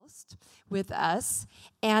with us.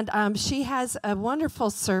 And she has a wonderful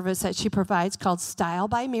service that she provides called Style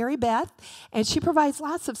by Meribeth. And she provides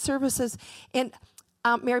lots of services. And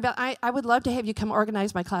Meribeth, I would love to have you come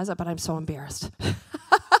organize my closet, but I'm so embarrassed.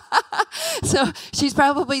 So she's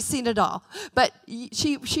probably seen it all. But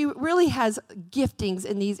she really has giftings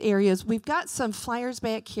in these areas. We've got some flyers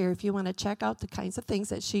back here if you want to check out the kinds of things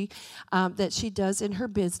that she does in her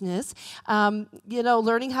business.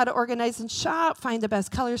 Learning how to organize and shop, find the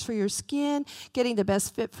best colors for your skin, getting the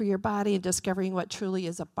best fit for your body, and discovering what truly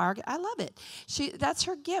is a bargain. I love it. That's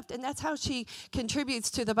her gift, and that's how she contributes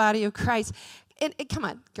to the body of Christ. And come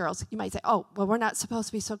on, girls, you might say, oh, well, we're not supposed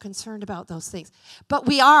to be so concerned about those things. But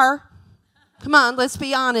we are. Come on, let's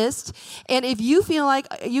be honest. And if you feel like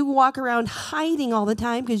you walk around hiding all the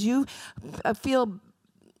time because you feel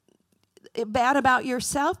bad about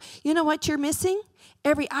yourself, you know what you're missing?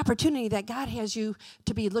 Every opportunity that God has you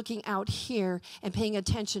to be looking out here and paying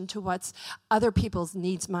attention to what other people's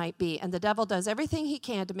needs might be. And the devil does everything he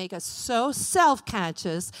can to make us so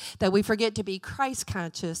self-conscious that we forget to be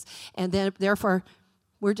Christ-conscious, and then therefore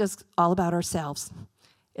we're just all about ourselves.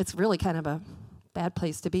 It's really kind of a bad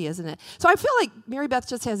place to be, isn't it? So I feel like Meribeth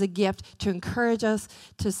just has a gift to encourage us,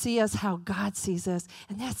 to see us how God sees us,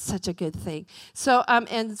 and that's such a good thing. So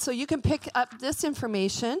so you can pick up this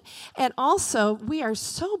information, and also we are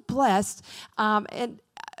so blessed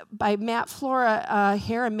by Matt Flora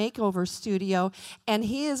Hair and Makeover Studio, and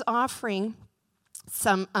he is offering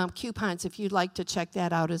some coupons if you'd like to check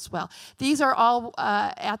that out as well. These are all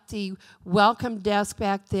at the welcome desk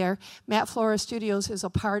back there. Matt Flora Studios is a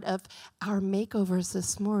part of our makeovers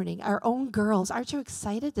this morning. Our own girls. Aren't you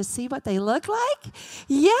excited to see what they look like?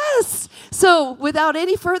 Yes! So without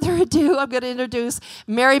any further ado, I'm going to introduce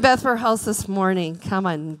Meribeth VerHulst this morning. Come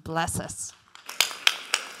on, bless us.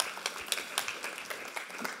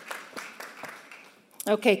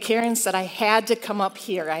 Okay, Karen said I had to come up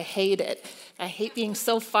here. I hate it. I hate being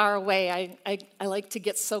so far away. I like to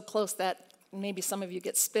get so close that maybe some of you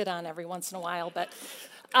get spit on every once in a while. But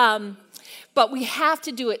we have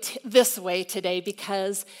to do it this way today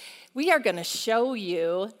because we are going to show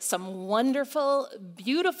you some wonderful,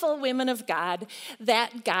 beautiful women of God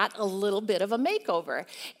that got a little bit of a makeover.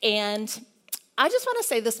 And I just want to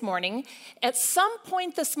say this morning, at some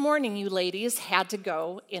point this morning, you ladies had to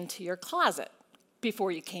go into your closet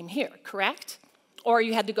before you came here, correct? Or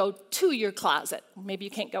you had to go to your closet. Maybe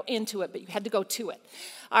you can't go into it, but you had to go to it.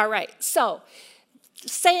 All right, so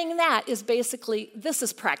saying that is basically, this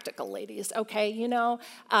is practical, ladies, okay?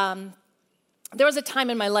 There was a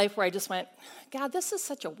time in my life where I just went, God, this is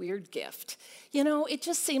such a weird gift. It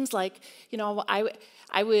just seems like,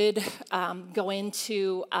 I would go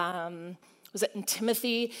into, was it in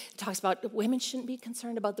Timothy? It talks about women shouldn't be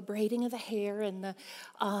concerned about the braiding of the hair and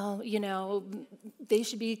they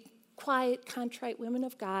should be quiet, contrite women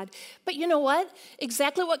of God. But you know what?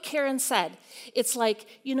 Exactly what Karen said. It's like,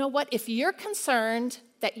 you know what? If you're concerned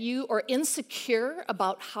that you are insecure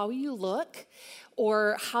about how you look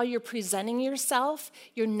or how you're presenting yourself,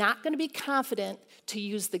 you're not going to be confident to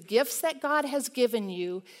use the gifts that God has given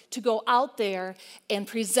you to go out there and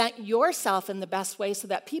present yourself in the best way so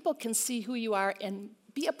that people can see who you are and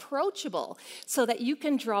be approachable so that you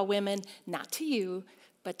can draw women not to you,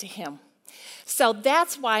 but to Him. So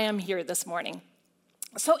that's why I'm here this morning.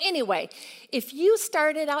 So anyway, if you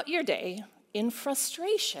started out your day in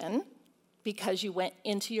frustration because you went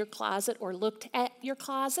into your closet or looked at your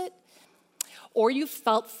closet, or you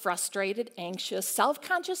felt frustrated, anxious,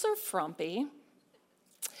 self-conscious, or frumpy,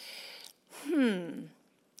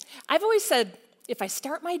 I've always said, if I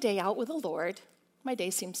start my day out with the Lord, my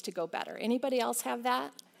day seems to go better. Anybody else have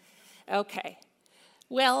that? Okay.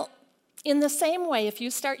 Well, in the same way, if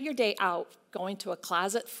you start your day out going to a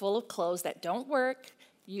closet full of clothes that don't work,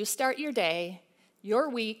 you start your day, your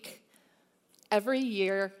week, every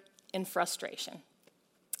year in frustration.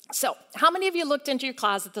 So, how many of you looked into your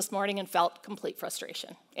closet this morning and felt complete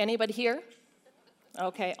frustration? Anybody here?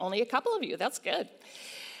 Okay, only a couple of you. That's good.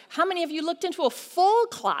 How many of you looked into a full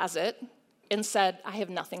closet and said, I have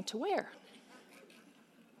nothing to wear?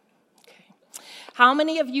 How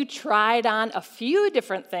many of you tried on a few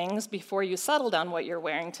different things before you settled on what you're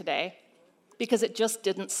wearing today because it just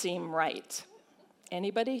didn't seem right?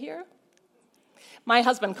 Anybody here? My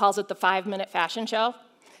husband calls it the 5-minute fashion show,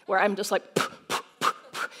 where I'm just like,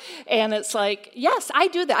 and it's like, yes, I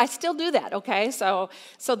do that. I still do that, okay? So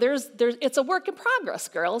there's it's a work in progress,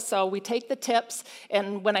 girls. So we take the tips,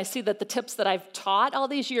 and when I see that the tips that I've taught all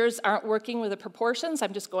these years aren't working with the proportions,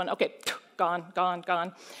 I'm just going, okay,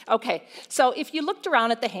 gone. Okay, so if you looked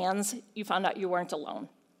around at the hands, you found out you weren't alone.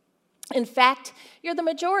 In fact, you're the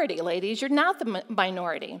majority, ladies. You're not the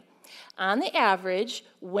minority. On the average,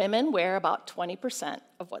 women wear about 20%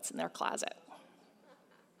 of what's in their closet.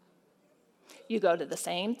 You go to the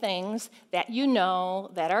same things that you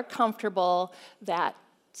know, that are comfortable, that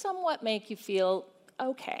somewhat make you feel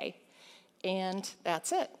okay, and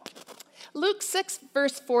that's it. Luke 6,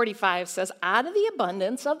 verse 45 says, out of the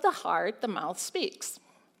abundance of the heart, the mouth speaks.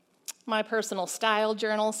 My personal style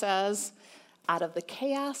journal says, out of the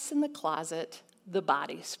chaos in the closet, the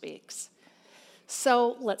body speaks.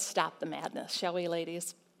 So let's stop the madness, shall we,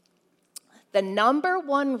 ladies? The number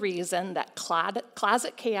one reason that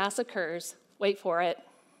closet chaos occurs, wait for it,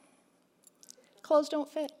 clothes don't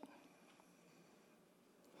fit.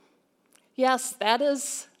 Yes,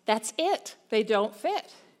 that's it. They don't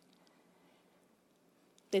fit.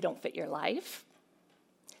 They don't fit your life,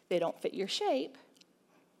 they don't fit your shape,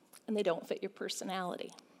 and they don't fit your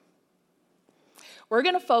personality. We're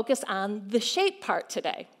going to focus on the shape part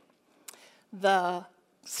today. The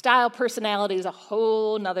style personality is a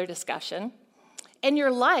whole nother discussion, and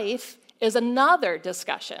your life is another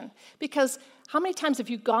discussion, because how many times have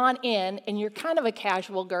you gone in and you're kind of a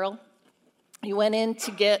casual girl? You went in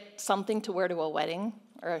to get something to wear to a wedding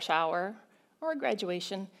or a shower or a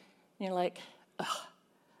graduation, and you're like, ugh,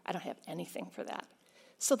 I don't have anything for that.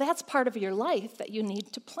 So that's part of your life that you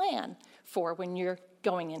need to plan for when you're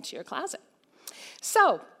going into your closet.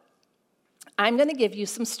 So I'm going to give you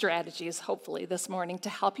some strategies, hopefully, this morning to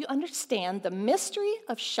help you understand the mystery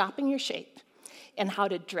of shopping your shape and how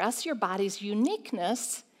to dress your body's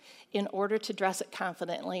uniqueness in order to dress it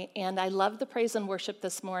confidently. And I love the praise and worship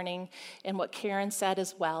this morning and what Karen said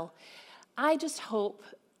as well. I just hope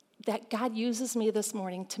that God uses me this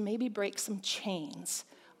morning to maybe break some chains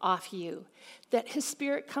off you, that his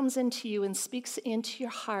Spirit comes into you and speaks into your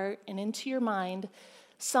heart and into your mind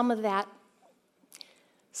some of that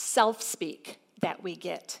self-speak that we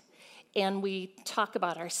get and we talk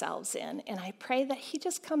about ourselves in. And I pray that he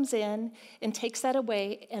just comes in and takes that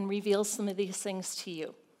away and reveals some of these things to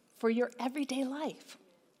you for your everyday life.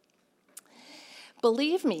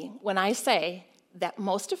 Believe me when I say that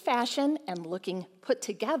most of fashion and looking put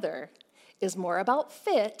together is more about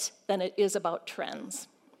fit than it is about trends.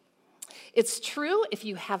 It's true, if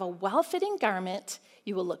you have a well-fitting garment,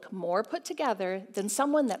 you will look more put together than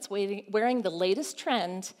someone that's wearing the latest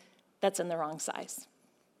trend that's in the wrong size.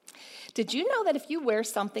 Did you know that if you wear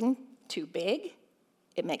something too big,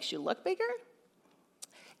 it makes you look bigger?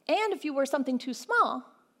 And if you wear something too small,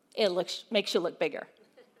 it makes you look bigger.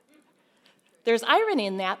 There's irony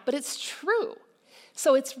in that, but it's true.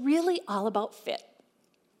 So it's really all about fit.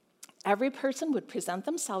 Every person would present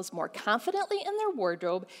themselves more confidently in their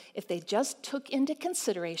wardrobe if they just took into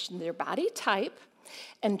consideration their body type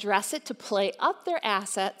and dress it to play up their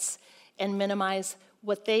assets and minimize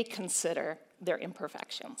what they consider their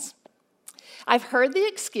imperfections. I've heard the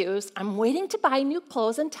excuse, I'm waiting to buy new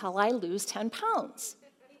clothes until I lose 10 pounds.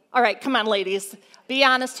 All right, come on, ladies. Be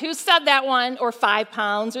honest. Who said that one? Or 5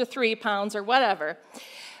 pounds or 3 pounds or whatever.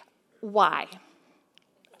 Why?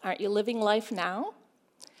 Aren't you living life now?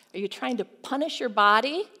 Are you trying to punish your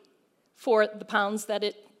body for the pounds that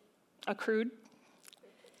it accrued?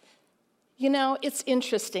 You know, it's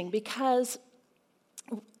interesting because,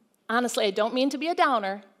 honestly, I don't mean to be a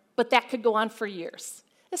downer, but that could go on for years,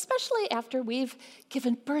 especially after we've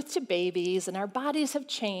given birth to babies and our bodies have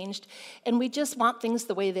changed and we just want things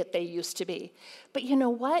the way that they used to be. But you know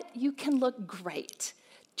what? You can look great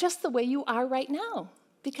just the way you are right now,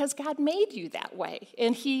 because God made you that way,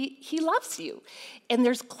 and he loves you. And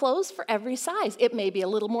there's clothes for every size. It may be a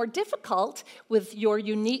little more difficult with your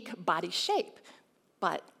unique body shape,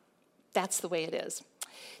 but that's the way it is.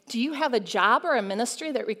 Do you have a job or a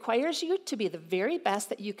ministry that requires you to be the very best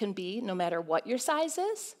that you can be, no matter what your size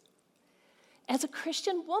is? As a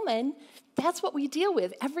Christian woman, that's what we deal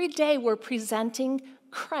with. Every day we're presenting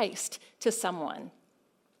Christ to someone.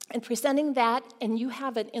 And presenting that, and you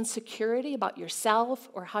have an insecurity about yourself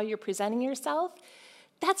or how you're presenting yourself,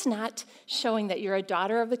 that's not showing that you're a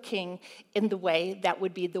daughter of the King in the way that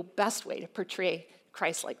would be the best way to portray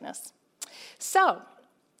Christ-likeness. So,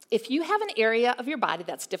 if you have an area of your body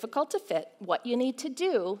that's difficult to fit, what you need to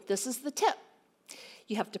do, this is the tip.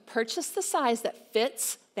 You have to purchase the size that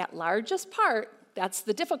fits that largest part, that's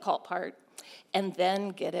the difficult part, and then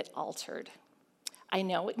get it altered. I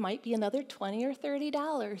know it might be another $20 or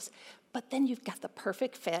 $30, but then you've got the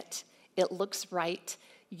perfect fit. It looks right.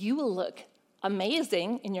 You will look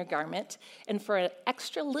amazing in your garment, and for an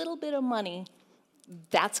extra little bit of money,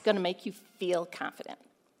 that's going to make you feel confident.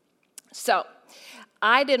 So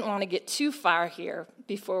I didn't want to get too far here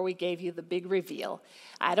before we gave you the big reveal.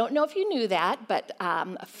 I don't know if you knew that, but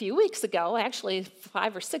a few weeks ago, actually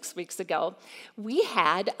 5 or 6 weeks ago, we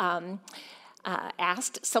had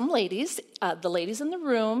asked some ladies, the ladies in the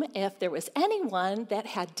room, if there was anyone that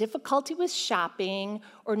had difficulty with shopping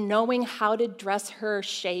or knowing how to dress her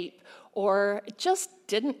shape or just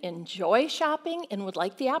didn't enjoy shopping and would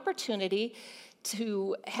like the opportunity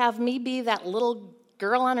to have me be that little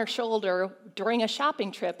girl on her shoulder during a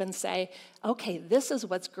shopping trip and say, okay, this is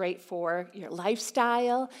what's great for your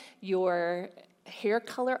lifestyle, your hair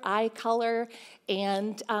color, eye color,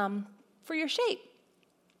 and for your shape.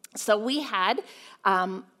 So we had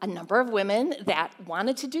a number of women that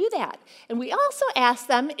wanted to do that. And we also asked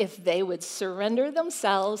them if they would surrender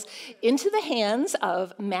themselves into the hands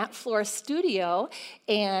of Matt Flora Studio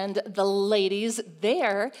and the ladies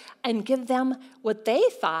there and give them what they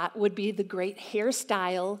thought would be the great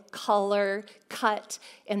hairstyle, color, cut,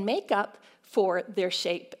 and makeup for their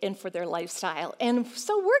shape and for their lifestyle. And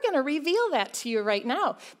so we're going to reveal that to you right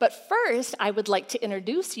now. But first, I would like to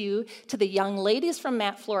introduce you to the young ladies from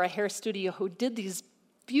Matt Flora Hair Studio who did these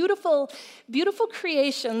beautiful, beautiful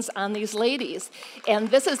creations on these ladies. And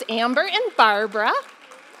this is Amber and Barbara.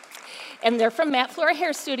 And they're from Matt Flora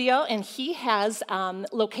Hair Studio, and he has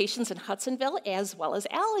locations in Hudsonville as well as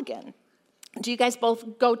Allegan. Do you guys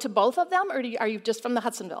both go to both of them, or are you just from the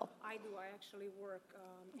Hudsonville? I do. I actually work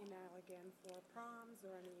in Allegan for proms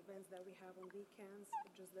or any events that we have on weekends.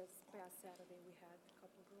 Just this past Saturday, we had a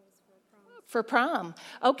couple girls for prom. For prom.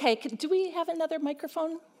 Okay, do we have another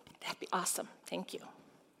microphone? That'd be awesome. Thank you.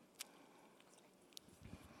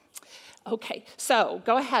 Okay, so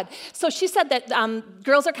go ahead. So she said that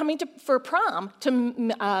girls are coming for prom to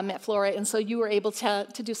Matt Flora, and so you were able to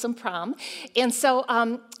do some prom. And so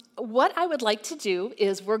what I would like to do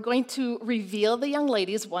is we're going to reveal the young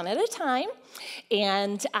ladies one at a time,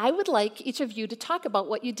 and I would like each of you to talk about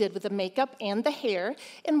what you did with the makeup and the hair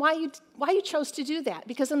and why you chose to do that.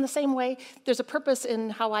 Because in the same way, there's a purpose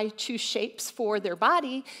in how I choose shapes for their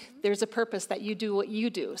body. There's a purpose that you do what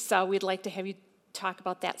you do. So we'd like to have you talk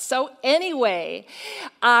about that. So anyway,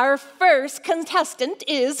 our first contestant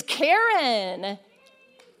is Karen.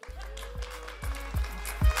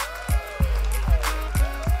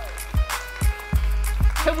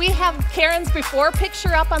 Could we have Karen's before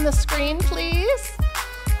picture up on the screen, please?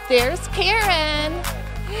 There's Karen.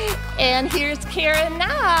 And here's Karen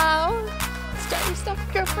now. Start your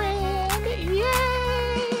stuff, girlfriend. Yay!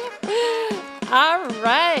 All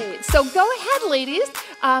right. So go ahead, ladies.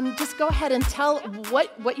 Just go ahead and tell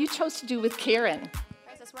what you chose to do with Karen.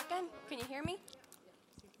 Is this working? Can you hear me?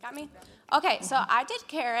 Got me? Okay, so I did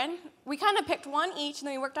Karen. We kind of picked one each, and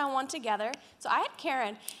then we worked on one together. So I had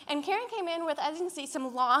Karen, and Karen came in with, as you can see,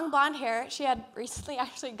 some long blonde hair. She had recently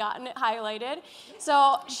actually gotten it highlighted.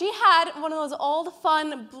 So she had one of those old,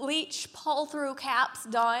 fun bleach pull-through caps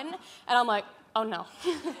done, and I'm like, oh no.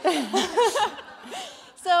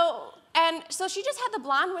 So she just had the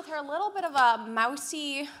blonde with her, a little bit of a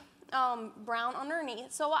mousy brown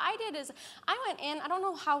underneath. So what I did is I went in, I don't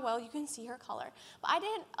know how well you can see her color, but I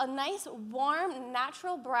did a nice, warm,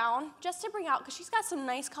 natural brown just to bring out, because she's got some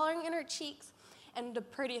nice coloring in her cheeks and the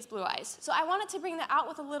prettiest blue eyes. So I wanted to bring that out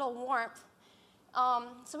with a little warmth.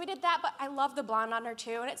 So we did that, but I love the blonde on her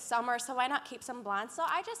too, and it's summer, so why not keep some blonde? So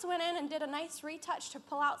I just went in and did a nice retouch to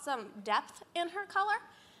pull out some depth in her color,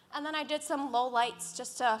 and then I did some low lights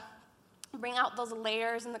just to bring out those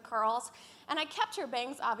layers and the curls. And I kept her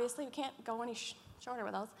bangs, obviously. We can't go any shorter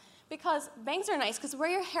with those, because bangs are nice, because where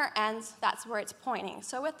your hair ends, that's where it's pointing.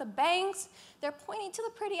 So with the bangs, they're pointing to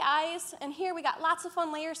the pretty eyes, and here we got lots of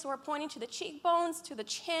fun layers, so we're pointing to the cheekbones, to the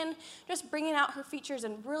chin, just bringing out her features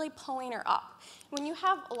and really pulling her up. When you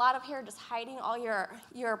have a lot of hair just hiding all your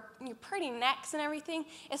pretty necks and everything,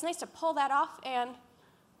 it's nice to pull that off, and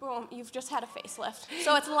boom, you've just had a facelift.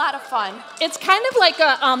 So it's a lot of fun. It's kind of like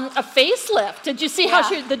a facelift. Did you see how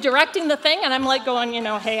she's directing the thing? And I'm like going,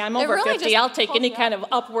 hey, I'm over really 50. I'll take any kind of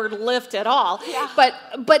upward lift at all. Yeah.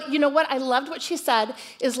 But you know what? I loved what she said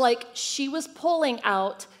is like she was pulling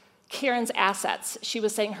out Karen's assets. She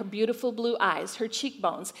was saying her beautiful blue eyes, her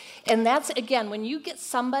cheekbones. And that's, again, when you get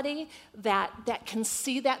somebody that can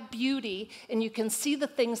see that beauty and you can see the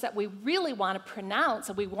things that we really want to pronounce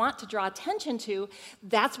and we want to draw attention to,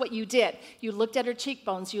 that's what you did. You looked at her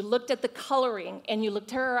cheekbones, you looked at the coloring, and you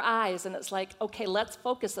looked at her eyes, and it's like, okay, let's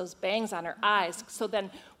focus those bangs on her eyes. So then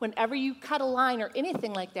whenever you cut a line or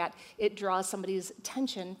anything like that, it draws somebody's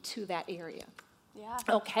attention to that area. Yeah.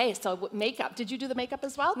 Okay, so makeup. Did you do the makeup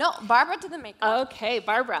as well? No, Barbara did the makeup. Okay,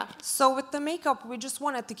 Barbara. So with the makeup, we just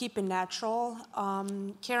wanted to keep it natural.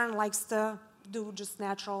 Karen likes the do just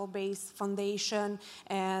natural base foundation,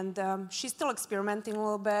 and she's still experimenting a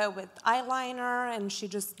little bit with eyeliner, and she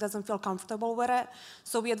just doesn't feel comfortable with it.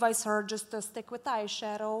 So we advise her just to stick with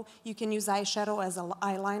eyeshadow. You can use eyeshadow as an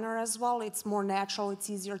eyeliner as well. It's more natural. It's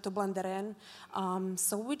easier to blend it in.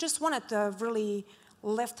 So we just wanted to really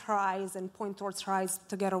lift her eyes and point towards her eyes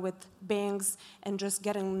together with bangs and just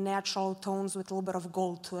getting natural tones with a little bit of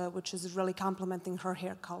gold to it, which is really complementing her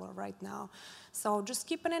hair color right now. So just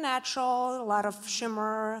keeping it natural, a lot of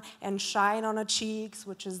shimmer and shine on the cheeks,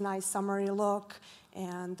 which is a nice summery look.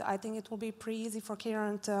 And I think it will be pretty easy for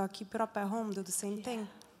Karen to keep it up at home, do the same thing.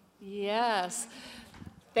 Yes.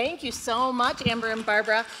 Thank you so much, Amber and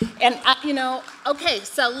Barbara. And, okay,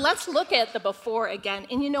 so let's look at the before again.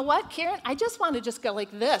 And you know what, Karen? I just want to just go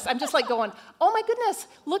like this. I'm just like going, oh my goodness,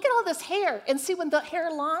 look at all this hair. And see, when the hair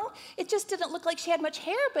long, it just didn't look like she had much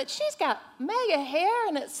hair, but she's got mega hair,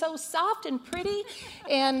 and it's so soft and pretty.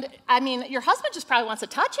 And, I mean, your husband just probably wants to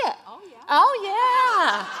touch it. Oh, yeah. Oh,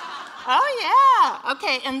 yeah. Oh, yeah.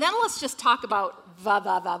 Okay, and then let's just talk about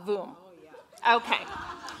va-va-va-voom. Oh, yeah. Okay.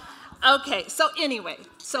 Okay, so anyway,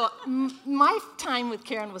 my time with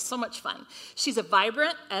Karen was so much fun. She's a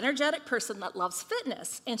vibrant, energetic person that loves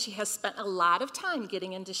fitness, and she has spent a lot of time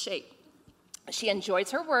getting into shape. She enjoys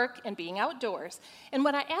her work and being outdoors. And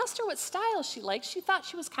when I asked her what style she liked, she thought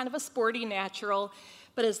she was kind of a sporty natural.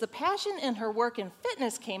 But as the passion in her work and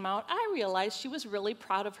fitness came out, I realized she was really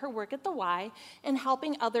proud of her work at the Y and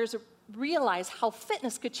helping others realize how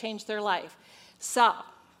fitness could change their life. So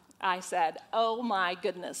I said, oh my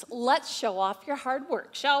goodness, let's show off your hard work,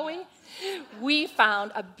 shall we? We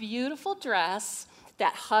found a beautiful dress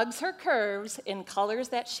that hugs her curves in colors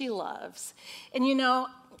that she loves. And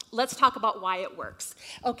let's talk about why it works.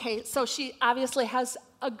 Okay, so she obviously has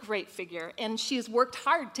a great figure, and she's worked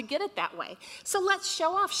hard to get it that way. So let's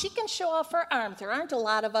show off. She can show off her arms. There aren't a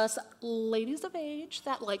lot of us ladies of age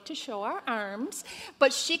that like to show our arms,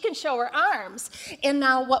 but she can show her arms. And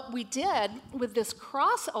now what we did with this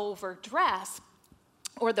crossover dress,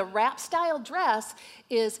 or the wrap style dress,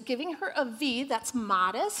 is giving her a V that's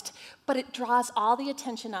modest, but it draws all the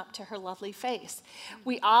attention up to her lovely face.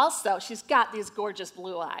 She's got these gorgeous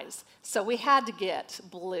blue eyes, so we had to get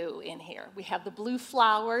blue in here. We have the blue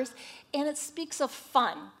flowers, and it speaks of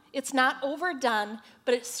fun. It's not overdone,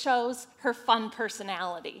 but it shows her fun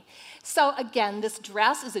personality. So again, this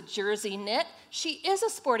dress is a jersey knit. She is a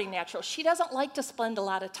sporty natural. She doesn't like to spend a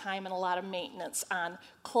lot of time and a lot of maintenance on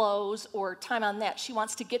clothes or time on that. She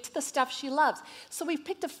wants to get to the stuff she loves. So we've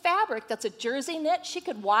picked a fabric that's a jersey knit. She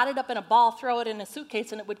could wad it up in a ball, throw it in a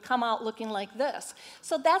suitcase, and it would come out looking like this.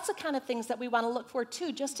 So that's the kind of things that we want to look for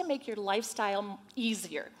too, just to make your lifestyle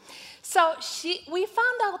easier. So we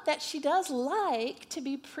found out that she does like to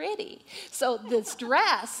be pretty. So this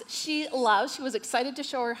dress she loves. She was excited to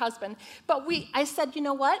show her husband. But I said, you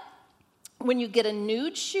know what? When you get a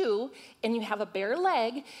nude shoe and you have a bare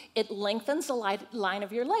leg, it lengthens the line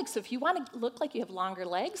of your leg. So if you want to look like you have longer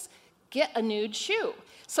legs, get a nude shoe.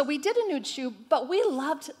 So we did a nude shoe, but we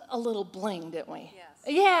loved a little bling, didn't we? Yes.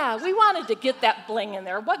 Yeah, we wanted to get that bling in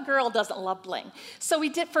there. What girl doesn't love bling? So we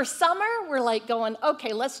did, for summer, we're like going,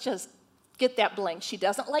 okay, let's just get that bling. She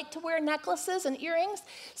doesn't like to wear necklaces and earrings,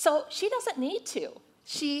 so she doesn't need to.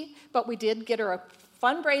 But we did get her a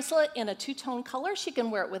fun bracelet in a two-tone color. She can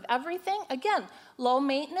wear it with everything. Again, low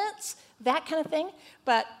maintenance, that kind of thing.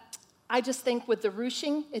 But I just think with the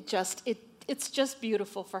ruching, it's just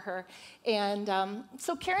beautiful for her. And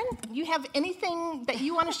so Karen, you have anything that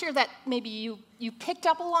you want to share that maybe you picked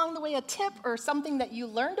up along the way, a tip or something that you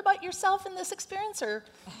learned about yourself in this experience? Or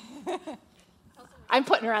I'm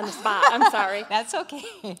putting her on the spot. I'm sorry. That's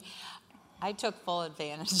okay. I took full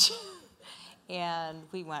advantage. And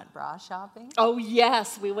we went bra shopping. Oh,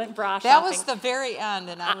 yes, we went bra shopping. That was the very end,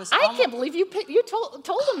 and I was I can't believe you told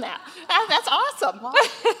them that. That's awesome. Well,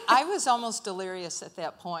 I was almost delirious at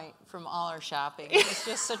that point from all our shopping. It was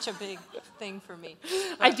just such a big thing for me.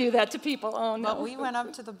 I do that to people. Oh, no. But we went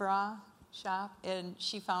up to the bra shop, and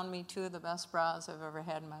she found me two of the best bras I've ever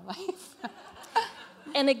had in my life.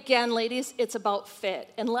 And again, ladies, it's about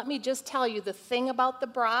fit. And let me just tell you the thing about the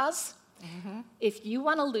bras, if you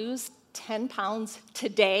want to lose 10 pounds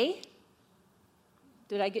today.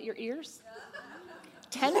 Did I get your ears?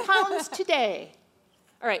 10 pounds today.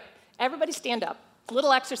 All right, everybody stand up. A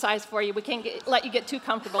little exercise for you. We can't let you get too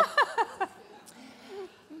comfortable.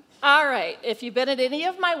 All right, if you've been at any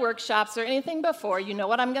of my workshops or anything before, you know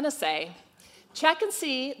what I'm going to say. Check and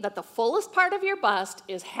see that the fullest part of your bust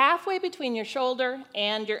is halfway between your shoulder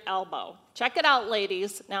and your elbow. Check it out,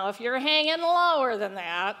 ladies. Now, if you're hanging lower than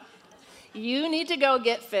that, you need to go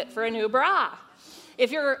get fit for a new bra.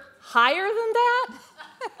 If you're higher than that,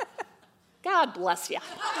 God bless you.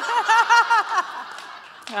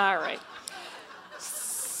 All right.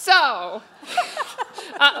 So,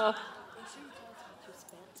 uh-oh.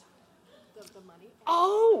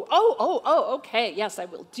 Oh, okay. Yes, I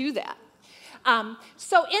will do that.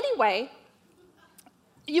 So anyway,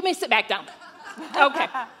 you may sit back down. Okay.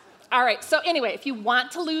 All right. So anyway, if you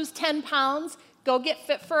want to lose 10 pounds, go get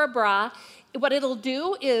Fit for a Bra. What it'll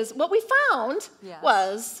do is, what we found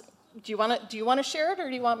was, do you want to share it or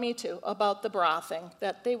do you want me to, about the bra thing,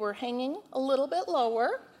 that they were hanging a little bit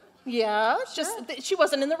lower. Yeah, sure. She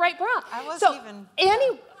wasn't in the right bra. I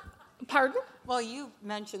wasn't Pardon? Well, you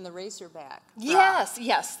mentioned the racer back. Yes.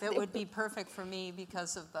 That would be perfect for me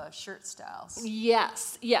because of the shirt styles.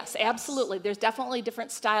 Yes, absolutely. There's definitely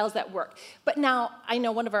different styles that work. But now, I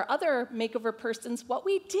know one of our other makeover persons, what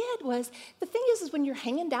we did was, the thing is when you're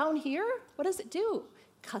hanging down here, what does it do?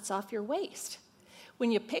 Cuts off your waist.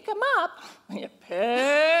 When you pick them up,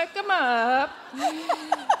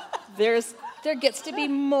 there gets to be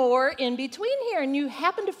more in between here, and you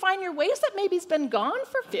happen to find your waist that maybe's been gone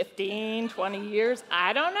for 15, 20 years,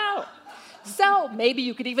 I don't know. So maybe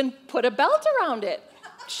you could even put a belt around it,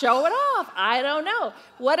 show it off, I don't know,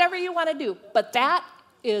 whatever you want to do. But that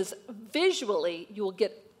is visually, you will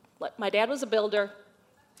get, like my dad was a builder,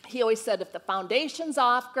 he always said, if the foundation's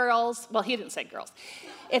off, girls, well, he didn't say girls,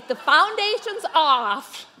 if the foundation's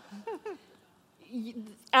off,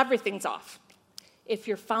 everything's off. If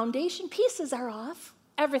your foundation pieces are off,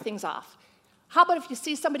 everything's off. How about if you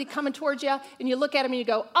see somebody coming towards you and you look at them and you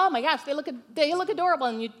go, oh my gosh, they look adorable,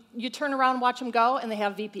 and you turn around and watch them go and they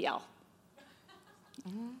have VPL.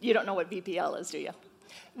 You don't know what VPL is, do you?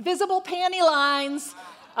 Visible panty lines,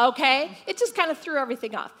 okay? It just kind of threw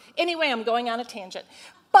everything off. Anyway, I'm going on a tangent.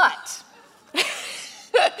 But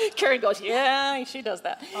Karen goes, yeah, she does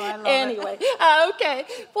that. Oh, I love anyway, okay.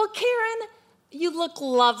 Well, Karen, you look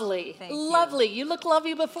lovely. Thank lovely. You look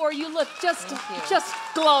lovely before. You look just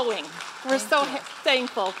glowing. We're so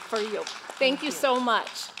thankful for you. Thank you so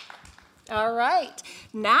much. All right.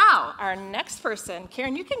 Now, our next person.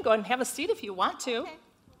 Karen, you can go and have a seat if you want to. Okay.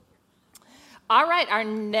 All right. Our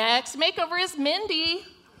next makeover is Mindy.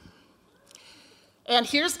 And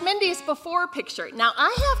here's Mindy's before picture. Now,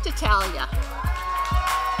 I have to tell you,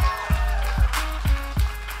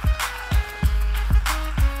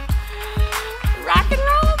 rock and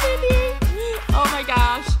roll, Mindy. Oh, my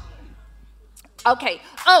gosh. Okay.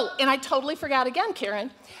 Oh, and I totally forgot again,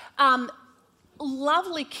 Karen.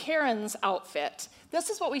 Lovely Karen's outfit. This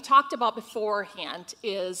is what we talked about beforehand,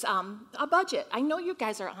 is a budget. I know you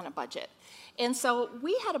guys are on a budget. And so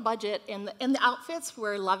we had a budget, and the outfits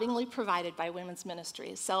were lovingly provided by Women's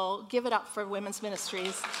Ministries. So give it up for Women's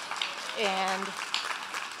Ministries. And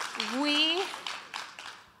we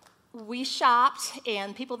shopped,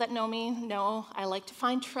 and people that know me know I like to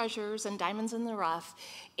find treasures and diamonds in the rough.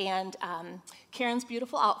 And Karen's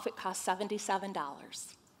beautiful outfit cost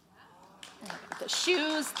 $77. The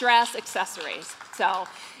shoes, dress, accessories. So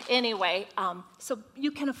anyway, so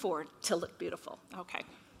you can afford to look beautiful. Okay.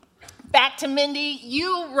 Back to Mindy.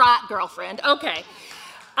 You rock, girlfriend. Okay.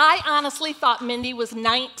 I honestly thought Mindy was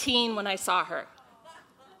 19 when I saw her.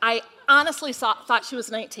 I honestly thought she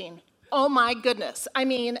was 19. Oh my goodness. I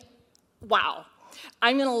mean, wow.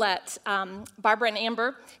 I'm going to let Barbara and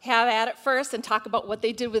Amber have at it first and talk about what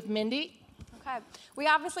they did with Mindy. Okay. We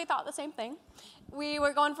obviously thought the same thing. We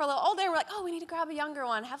were going for a little older. We're like, oh, we need to grab a younger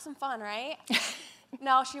one, have some fun, right?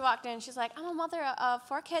 No, she walked in. She's like, I'm a mother of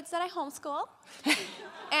 4 kids that I homeschool.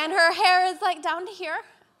 And her hair is like down to here.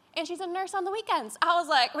 And she's a nurse on the weekends. I was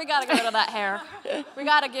like, we got to get rid of that hair. We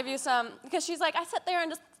got to give you some. Because she's like, I sit there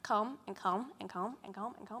and just comb and comb and comb and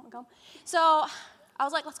comb and comb and comb. So I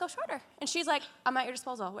was like, let's go shorter. And she's like, I'm at your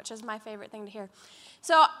disposal, which is my favorite thing to hear.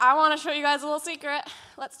 So I want to show you guys a little secret.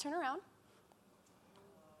 Let's turn around.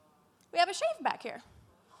 We have a shave back here.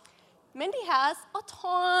 Mindy has a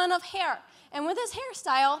ton of hair. And with this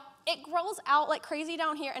hairstyle, it grows out like crazy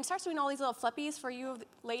down here and starts doing all these little flippies for you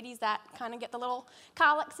ladies that kind of get the little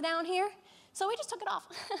colics down here. So we just took it off.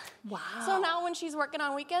 Wow. So now when she's working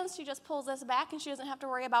on weekends, she just pulls this back and she doesn't have to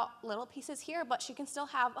worry about little pieces here, but she can still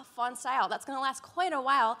have a fun style. That's going to last quite a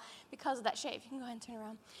while because of that shave. You can go ahead and turn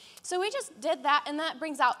around. So we just did that, and that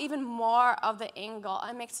brings out even more of the angle.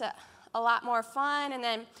 It makes it a lot more fun. And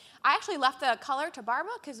then I actually left the color to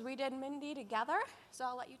Barbara because we did Mindy together. So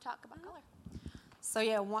I'll let you talk about color. So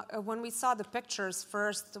yeah, when we saw the pictures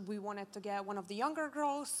first, we wanted to get one of the younger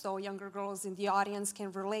girls, so younger girls in the audience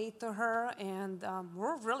can relate to her. And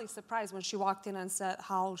we're really surprised when she walked in and said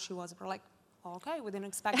how she was. We're like, okay, we didn't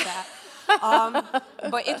expect that.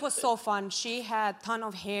 But it was so fun. She had a ton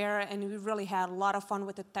of hair, and we really had a lot of fun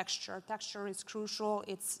with the texture. Texture is crucial.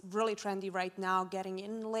 It's really trendy right now, getting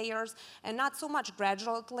in layers, and not so much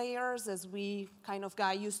gradual layers as we kind of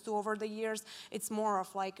got used to over the years. It's more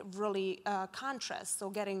of like really contrast, so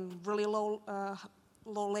getting really low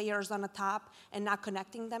layers on the top and not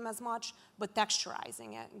connecting them as much, but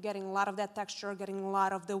texturizing it, getting a lot of that texture, getting a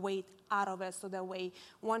lot of the weight out of it, so that way,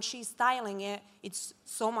 once she's styling it, it's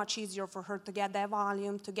so much easier for her to get that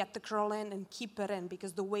volume, to get the curl in and keep it in,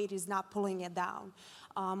 because the weight is not pulling it down.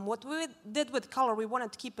 What we did with color, we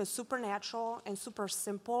wanted to keep it super natural and super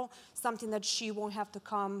simple, something that she won't have to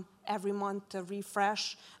come every month to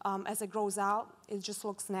refresh. As it grows out, it just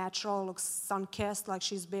looks natural, looks sun-kissed, like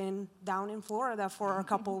she's been down in Florida for a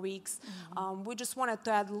couple of weeks. We just wanted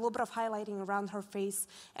to add a little bit of highlighting around her face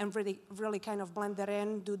and really kind of blend it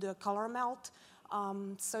in, do the color melt.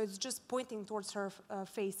 So it's just pointing towards her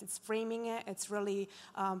face. It's framing it. It's really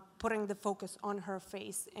putting the focus on her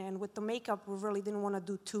face. And with the makeup, we really didn't want to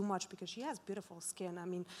do too much because she has beautiful skin. I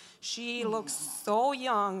mean, she looks so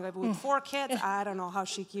young. With 4 kids, I don't know how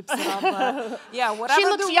she keeps it up. But yeah, whatever. She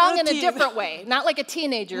looks young in a different way. Not like a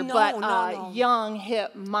teenager, but no. young,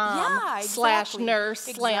 hip mom slash nurse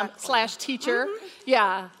slash teacher.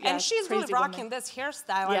 Yeah. And she's really crazy rocking woman. this hairstyle.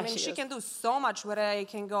 Yeah, I mean, she is. can do so much with it. It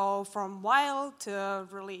can go from wild to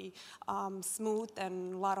really smooth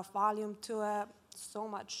and a lot of volume to it. So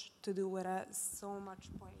much to do with it. So much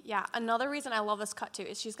point. Yeah, another reason I love this cut too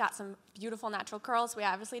is she's got some beautiful natural curls. We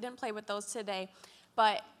obviously didn't play with those today,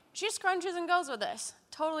 but she scrunches and goes with this.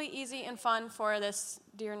 Totally easy and fun for this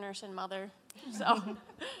dear nurse and mother. So.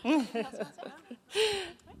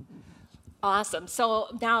 Awesome. So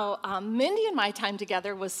now Mindy and my time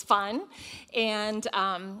together was fun, and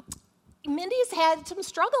Mindy's had some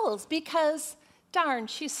struggles because, darn,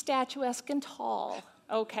 she's statuesque and tall,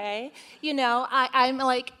 okay? You know, I'm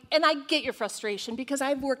like, and I get your frustration because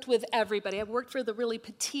I've worked with everybody. I've worked for the really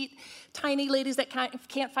petite, tiny ladies that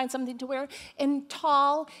can't find something to wear, and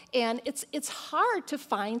tall, and it's hard to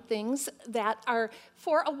find things that are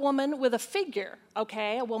for a woman with a figure,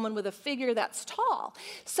 okay? A woman with a figure that's tall.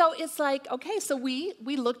 So it's like, okay, so we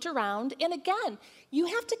looked around, and again, you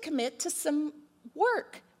have to commit to some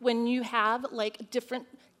work when you have like different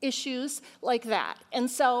issues like that. And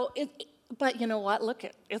so, but you know what? Look,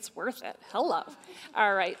 it's worth it. Hello.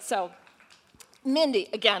 All right, so Mindy,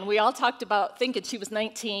 again, we all talked about thinking she was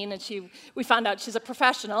 19, and we found out she's a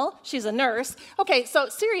professional, she's a nurse. Okay, so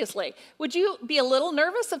seriously, would you be a little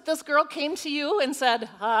nervous if this girl came to you and said,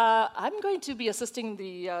 I'm going to be assisting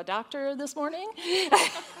the doctor this morning?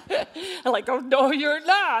 I'm like, oh, no, you're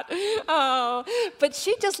not. But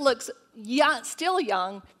she just looks young, still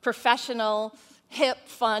young, professional, hip,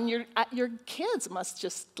 fun. Your kids must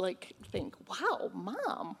just like think, wow,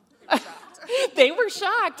 Mom. They were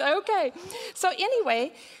shocked. Okay. So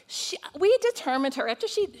anyway, we determined her after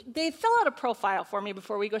they fill out a profile for me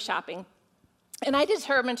before we go shopping, and I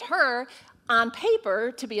determined her on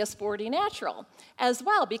paper to be a sporty natural as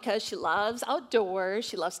well because she loves outdoors,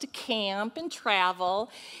 she loves to camp and travel,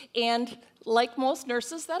 and like most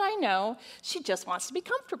nurses that I know, she just wants to be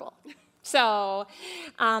comfortable. So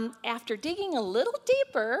after digging a little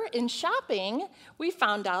deeper in shopping, we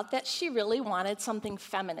found out that she really wanted something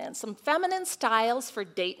feminine, some feminine styles for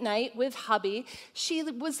date night with hubby.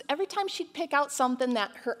 Every time she'd pick out something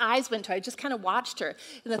that her eyes went to, I just kind of watched her,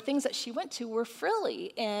 and the things that she went to were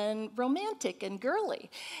frilly and romantic and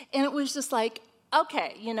girly. And it was just like,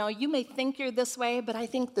 okay, you know, you may think you're this way, but I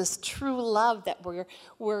think this true love that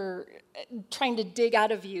we're trying to dig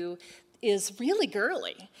out of you is really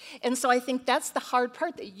girly. And so I think that's the hard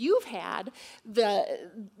part that you've had.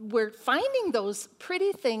 We're finding those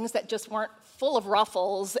pretty things that just weren't full of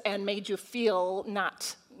ruffles and made you feel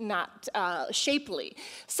not shapely.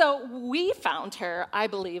 So we found her, I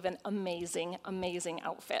believe, an amazing, amazing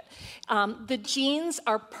outfit. The jeans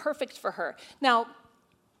are perfect for her. Now,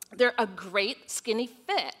 they're a great skinny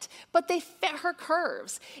fit, but they fit her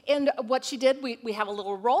curves. And what she did, we have a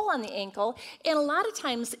little roll on the ankle, and a lot of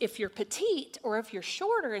times if you're petite or if you're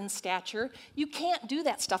shorter in stature, you can't do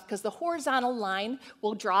that stuff because the horizontal line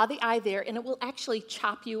will draw the eye there and it will actually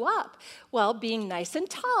chop you up. Well, being nice and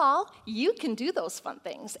tall, you can do those fun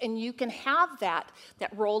things, and you can have that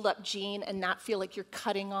rolled up jean and not feel like you're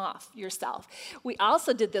cutting off yourself. We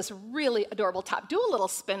also did this really adorable top. Do a little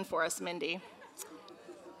spin for us, Mindy.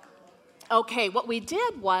 Okay, what we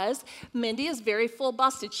did was, Mindy is very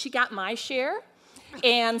full-busted. She got my share,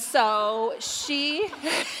 and so she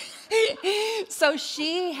So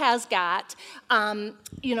she has got,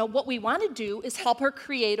 what we want to do is help her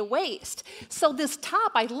create a waist. So this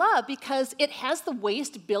top I love because it has the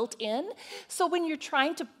waist built in. So when you're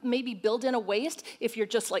trying to maybe build in a waist, if you're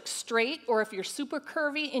just like straight or if you're super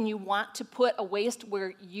curvy and you want to put a waist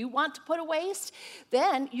where you want to put a waist,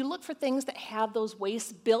 then you look for things that have those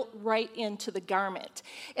waists built right into the garment.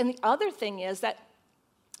 And the other thing is that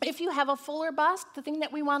if you have a fuller bust, the thing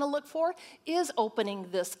that we want to look for is opening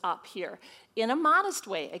this up here. In a modest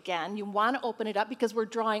way, again, you want to open it up because we're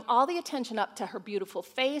drawing all the attention up to her beautiful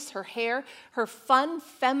face, her hair, her fun,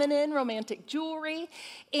 feminine, romantic jewelry.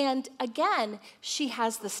 And again, she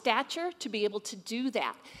has the stature to be able to do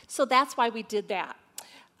that. So that's why we did that.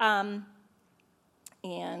 And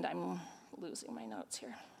I'm losing my notes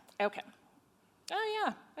here. Okay. Oh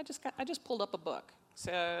yeah, I just pulled up a book.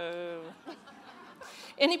 So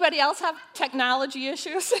anybody else have technology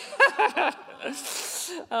issues?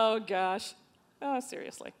 Oh gosh. Oh,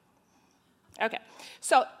 seriously. Okay.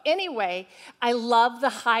 So anyway, I love the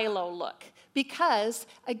high-low look because,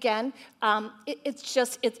 again,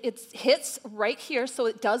 it hits right here, so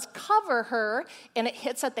it does cover her, and it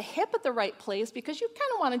hits at the hip at the right place because you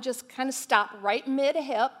kind of want to just kind of stop right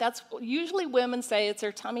mid-hip. That's usually women say it's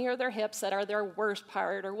their tummy or their hips that are their worst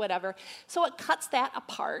part or whatever. So it cuts that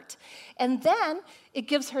apart, and then it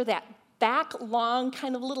gives her that back long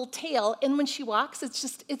kind of little tail, and when she walks,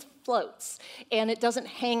 it floats, and it doesn't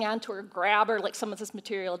hang onto her, grab her like some of this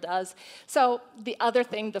material does. So the other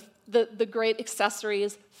thing, the great accessory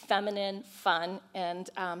is feminine, fun,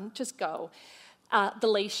 and just go. The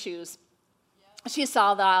lace shoes. She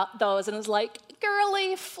saw those and was like,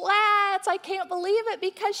 girly flats, I can't believe it,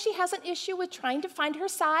 because she has an issue with trying to find her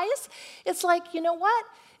size. It's like, you know what?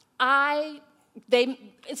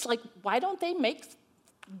 It's like, why don't they make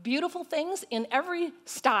beautiful things in every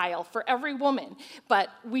style for every woman? But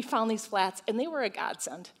we found these flats, and they were a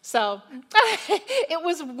godsend. So it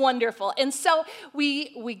was wonderful. And so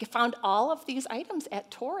we found all of these items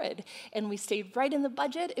at Torrid, and we stayed right in the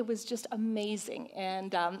budget. It was just amazing.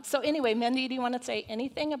 And so anyway, Mendy, do you want to say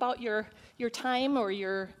anything about your time or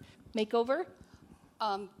your makeover?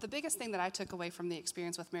 The biggest thing that I took away from the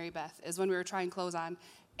experience with Meribeth is when we were trying clothes on,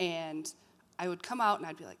 and I would come out and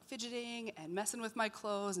I'd be like fidgeting and messing with my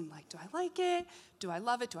clothes and like, do I like it? Do I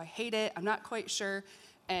love it? Do I hate it? I'm not quite sure.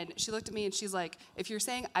 And she looked at me and she's like, if you're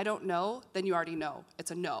saying I don't know, then you already know.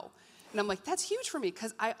 It's a no. And I'm like, that's huge for me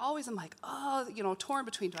because I always am like, torn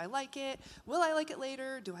between, do I like it? Will I like it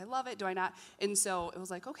later? Do I love it? Do I not? And so it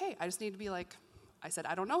was like, okay, I just need to be like, I said,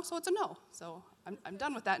 I don't know, so it's a no. So I'm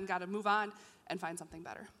done with that and got to move on and find something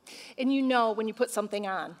better. And you know when you put something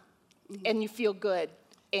on and you feel good,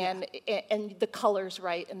 and the color's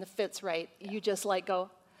right and the fit's right, you just like go,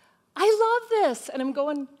 I love this. And I'm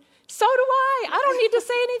going, so do I. I don't need to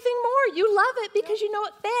say anything more. You love it because you know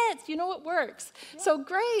it fits. You know it works. So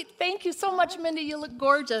great. Thank you so much, Mindy. You look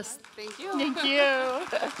gorgeous. Thank you. Thank you.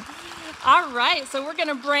 All right, so we're going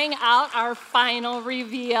to bring out our final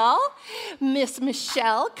reveal. Miss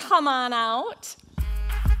Michelle, come on out.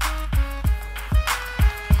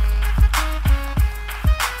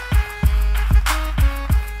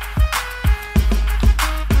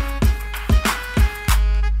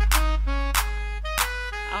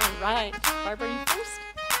 Right. Barbara, you first?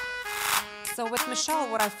 So with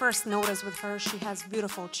Michelle, what I first noticed with her, she has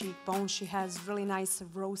beautiful cheekbones. She has really nice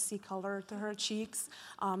rosy color to her cheeks.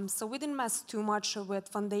 So we didn't mess too much with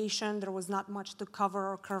foundation. There was not much to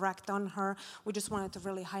cover or correct on her. We just wanted to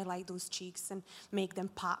really highlight those cheeks and make them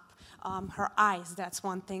pop. Her eyes, that's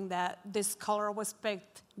one thing that this color was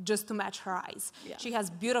picked just to match her eyes. Yeah. She has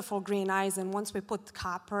beautiful green eyes, and once we put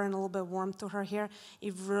copper and a little bit warmth to her hair,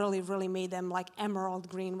 it really, really made them like emerald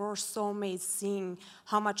green. We were so amazed seeing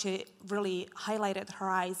how much it really highlighted her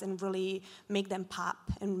eyes and really make them pop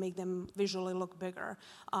and make them visually look bigger.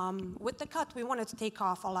 With the cut, we wanted to take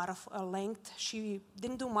off a lot of length. She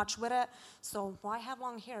didn't do much with it, so why have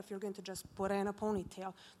long hair if you're going to just put it in a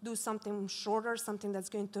ponytail? Do something shorter, something that's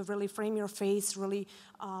going to really frame your face, really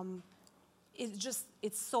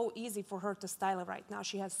it's so easy for her to style it right now.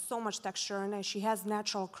 She has so much texture in it. She has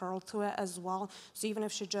natural curl to it as well. So even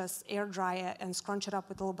if she just air dry it and scrunch it up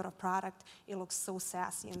with a little bit of product, it looks so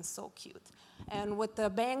sassy and so cute. And with the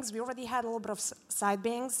bangs, we already had a little bit of side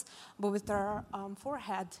bangs, but with her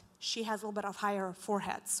forehead, she has a little bit of higher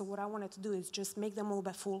forehead. So what I wanted to do is just make them a little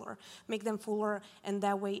bit fuller. Make them fuller, and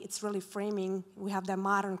that way it's really framing. We have that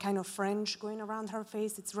modern kind of fringe going around her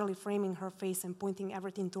face. It's really framing her face and pointing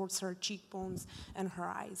everything towards her cheekbones and her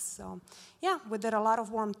eyes. So yeah, we did a lot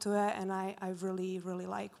of warmth to it, and I really, really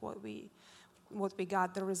like what we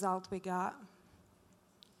got, the result we got.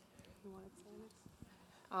 You want to say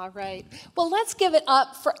All right. Well, let's give it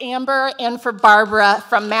up for Amber and for Barbara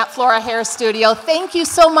from Matt Flora Hair Studio. Thank you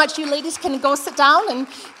so much. You ladies can go sit down and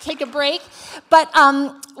take a break. But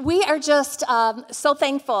we are just so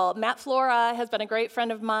thankful. Matt Flora has been a great friend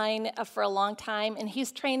of mine for a long time, and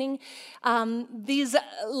he's training these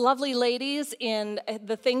lovely ladies in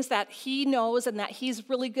the things that he knows and that he's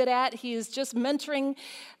really good at. He's just mentoring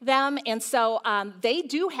them, and so they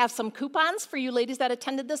do have some coupons for you ladies that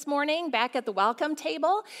attended this morning back at the welcome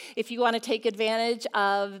table. If you want to take advantage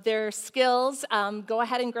of their skills, go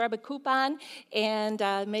ahead and grab a coupon and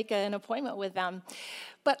make an appointment with them.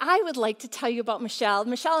 But I would like to tell you about Michelle.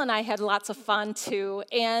 Michelle and I had lots of fun too.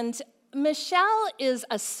 And Michelle is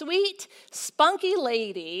a sweet, spunky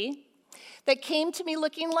lady that came to me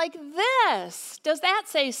looking like this. Does that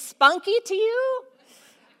say spunky to you?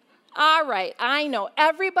 All right, I know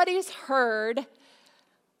everybody's heard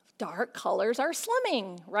dark colors are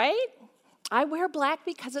slimming, right? I wear black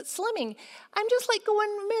because it's slimming. I'm just like going,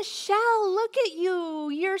 Michelle, look at you.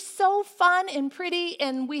 You're so fun and pretty,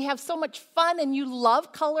 and we have so much fun, and you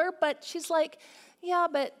love color. But she's like, yeah,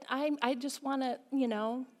 but I just want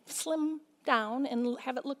to, slim down and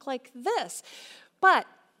have it look like this. But,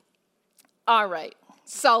 all right,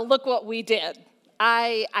 so look what we did.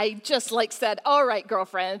 I just said, all right,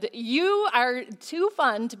 girlfriend, you are too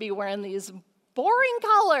fun to be wearing these boring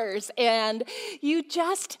colors, and you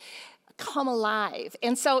just come alive.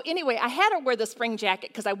 And so anyway, I had her wear the spring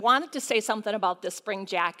jacket because I wanted to say something about this spring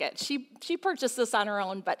jacket. She purchased this on her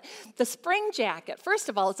own, but the spring jacket, first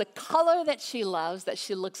of all, is a color that she loves, that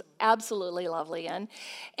she looks absolutely lovely in.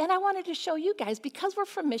 And I wanted to show you guys, because we're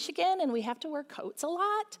from Michigan and we have to wear coats a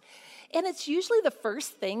lot, and it's usually the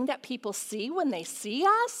first thing that people see when they see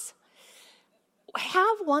us.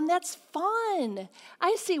 Have one that's fun.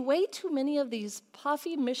 I see way too many of these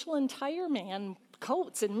puffy Michelin Tire Man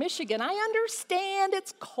coats in Michigan. I understand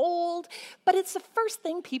it's cold, but it's the first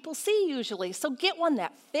thing people see usually. So get one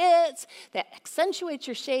that fits, that accentuates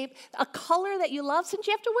your shape, a color that you love, since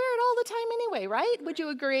you have to wear it all the time anyway, right? Would you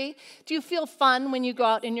agree? Do you feel fun when you go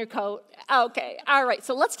out in your coat? Okay, all right,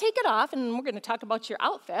 so let's take it off, and we're going to talk about your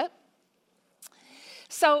outfit.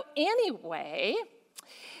 So anyway,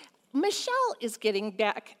 Michelle is getting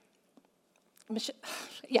back.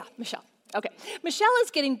 Michelle. Okay, Michelle is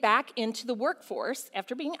getting back into the workforce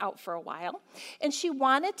after being out for a while, and she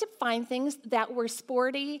wanted to find things that were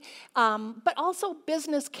sporty, but also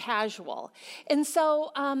business casual. And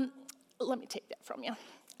so, let me take that from you.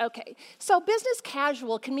 Okay, so business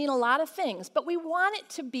casual can mean a lot of things, but we want it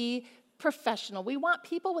to be professional. We want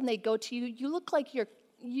people, when they go to you, you look like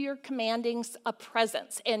you're commanding a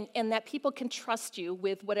presence, and that people can trust you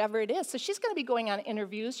with whatever it is. So she's going to be going on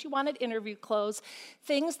interviews. She wanted interview clothes,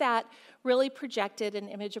 things that really projected an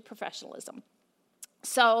image of professionalism.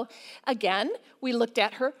 So again, we looked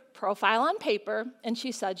at her profile on paper, and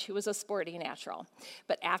she said she was a sporty natural.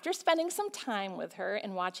 But after spending some time with her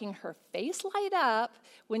and watching her face light up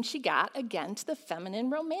when she got, again, to the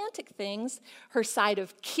feminine romantic things, her side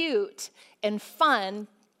of cute and fun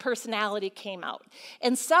personality came out.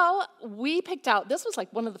 And so we picked out, this was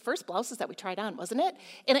like one of the first blouses that we tried on, wasn't it?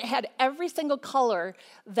 And it had every single color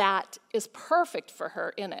that is perfect for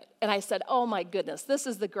her in it. And I said, oh my goodness, this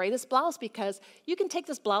is the greatest blouse, because you can take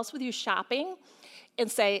this blouse with you shopping and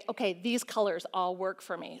say, okay, these colors all work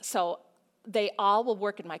for me. So they all will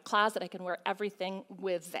work in my closet. I can wear everything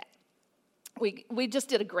with that. We just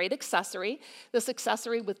did a great accessory. This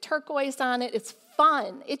accessory with turquoise on it, it's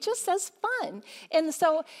fun. It just says fun. And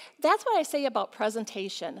so that's what I say about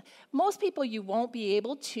presentation. Most people you won't be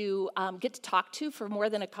able to get to talk to for more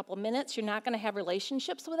than a couple minutes. You're not going to have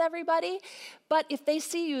relationships with everybody. But if they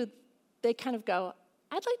see you, they kind of go,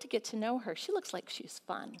 I'd like to get to know her. She looks like she's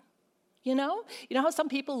fun. You know how some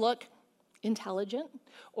people look intelligent,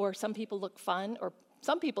 or some people look fun, or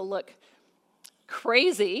some people look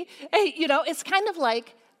crazy. Hey, it's kind of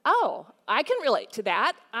like, oh, I can relate to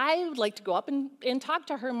that. I would like to go up and talk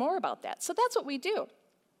to her more about that. So that's what we do.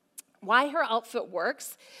 Why her outfit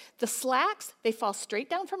works, the slacks, they fall straight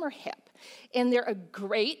down from her hip, and they're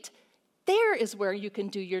there is where you can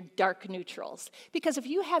do your dark neutrals. Because if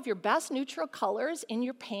you have your best neutral colors in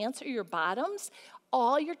your pants or your bottoms,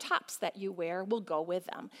 all your tops that you wear will go with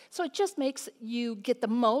them. So it just makes you get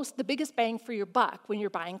the biggest bang for your buck when you're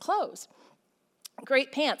buying clothes.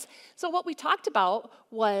 Great pants. So what we talked about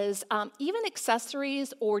was even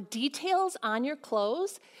accessories or details on your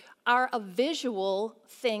clothes are a visual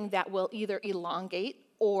thing that will either elongate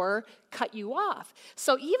or cut you off.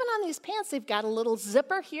 So even on these pants, they've got a little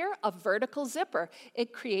zipper here, a vertical zipper.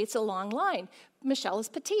 It creates a long line. Michelle is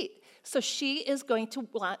petite, so she is going to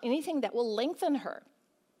want anything that will lengthen her.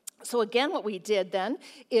 So again, what we did then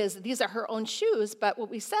is, these are her own shoes, but what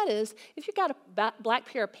we said is, if you got a black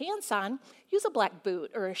pair of pants on, use a black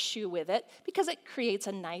boot or a shoe with it, because it creates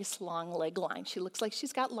a nice long leg line. She looks like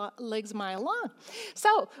she's got legs a mile long.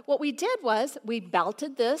 So what we did was, we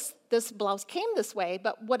belted this. This blouse came this way,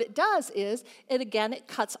 but what it does is, it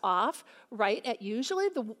cuts off right at usually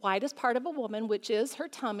the widest part of a woman, which is her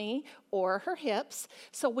tummy or her hips.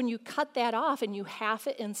 So when you cut that off and you half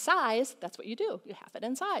it in size, that's what you do. You half it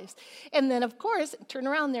in size. And then, of course, turn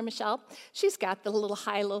around there, Michelle. She's got the little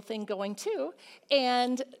high-low thing going too.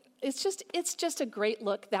 And it's just a great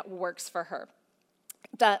look that works for her.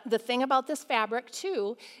 The thing about this fabric,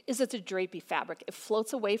 too, is it's a drapey fabric. It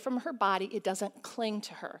floats away from her body. It doesn't cling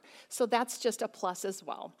to her. So that's just a plus as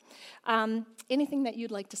well. Anything that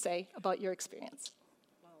you'd like to say about your experience?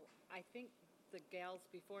 Well, I think the gals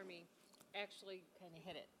before me actually kind of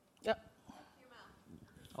hit it. Yep.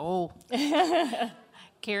 Oh.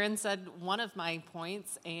 Karen said one of my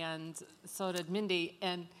points, and so did Mindy,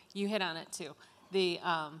 and you hit on it, too. The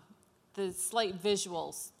slight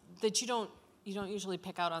visuals that you don't usually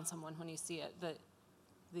pick out on someone when you see it,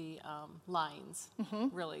 the lines,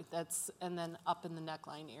 really, and then up in the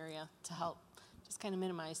neckline area to help just kind of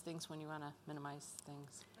minimize things when you want to minimize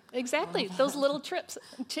things. Exactly, those little tips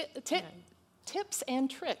and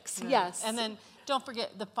tricks, yes. And then don't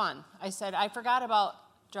forget the fun. I forgot about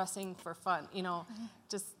dressing for fun,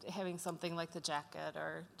 just having something like the jacket,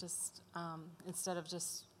 or just instead of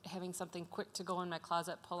just having something quick to go in my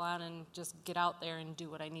closet, pull on, and just get out there and do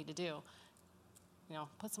what I need to do.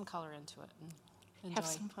 Put some color into it and enjoy. Have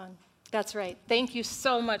some fun. That's right. Thank you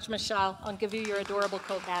so much, Michelle. I'll give you your adorable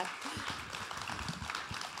coat back.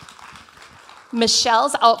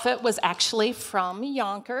 Michelle's outfit was actually from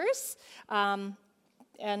Yonkers.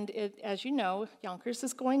 As you know, Yonkers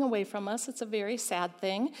is going away from us. It's a very sad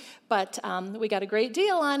thing, but we got a great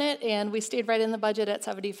deal on it, and we stayed right in the budget at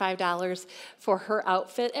 $75 for her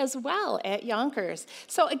outfit as well at Yonkers.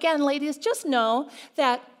 So again, ladies, just know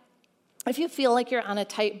that if you feel like you're on a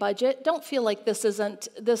tight budget, don't feel like this isn't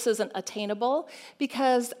attainable,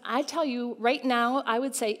 because I tell you right now, I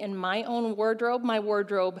would say in my own wardrobe, my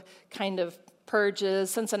wardrobe kind of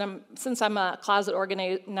purges. Since I'm a closet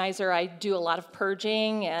organizer, I do a lot of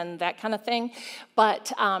purging and that kind of thing.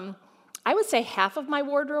 But I would say half of my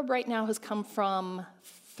wardrobe right now has come from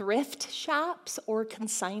thrift shops or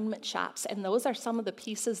consignment shops, and those are some of the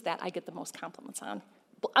pieces that I get the most compliments on,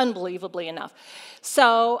 unbelievably enough.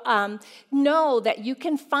 So know that you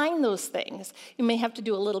can find those things. You may have to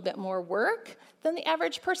do a little bit more work than the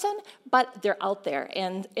average person, but they're out there.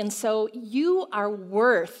 And so you are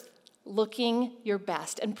worth looking your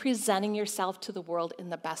best and presenting yourself to the world in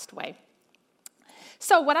the best way.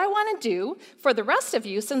 So what I want to do for the rest of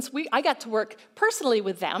you, since I got to work personally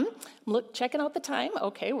with them, checking out the time.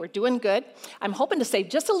 Okay, we're doing good. I'm hoping to save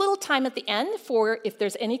just a little time at the end for if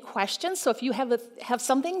there's any questions. So if you have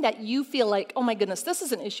something that you feel like, oh my goodness, this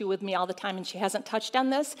is an issue with me all the time and she hasn't touched on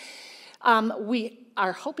this, we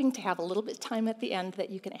are hoping to have a little bit of time at the end that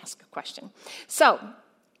you can ask a question. So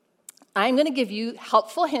I'm going to give you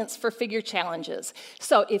helpful hints for figure challenges.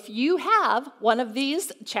 So if you have one of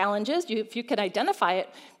these challenges, if you can identify it,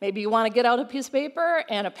 maybe you want to get out a piece of paper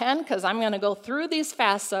and a pen, because I'm going to go through these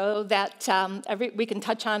fast so that we can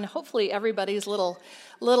touch on, hopefully, everybody's little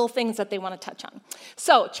things that they want to touch on.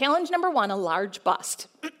 So challenge number 1, a large bust.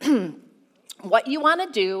 What you want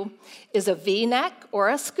to do is a V-neck or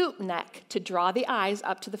a scoop neck to draw the eyes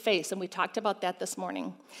up to the face, and we talked about that this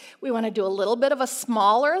morning. We want to do a little bit of a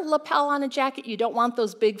smaller lapel on a jacket. You don't want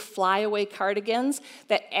those big flyaway cardigans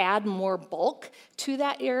that add more bulk to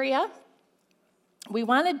that area. We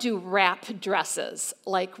want to do wrap dresses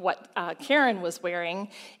like what Karen was wearing,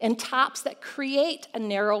 and tops that create a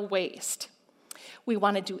narrow waist. We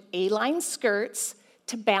want to do A-line skirts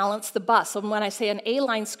to balance the bust. So when I say an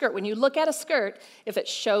A-line skirt, when you look at a skirt, if it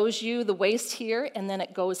shows you the waist here and then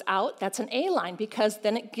it goes out, that's an A-line, because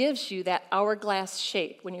then it gives you that hourglass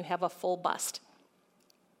shape when you have a full bust.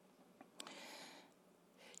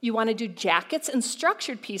 You want to do jackets and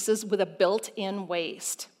structured pieces with a built-in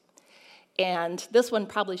waist. And this one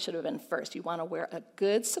probably should have been first. You want to wear a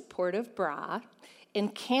good supportive bra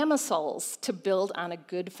and camisoles to build on a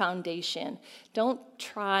good foundation. Don't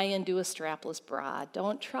try and do a strapless bra.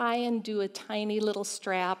 Don't try and do a tiny little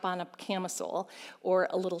strap on a camisole or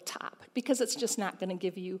a little top, because it's just not going to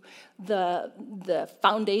give you the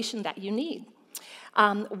foundation that you need.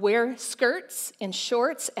 Wear skirts and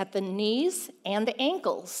shorts at the knees and the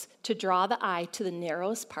ankles to draw the eye to the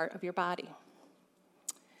narrowest part of your body.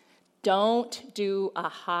 Don't do a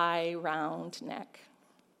high round neck.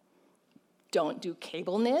 Don't do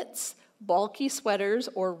cable knits bulky sweaters,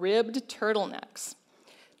 or ribbed turtlenecks.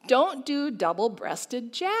 Don't do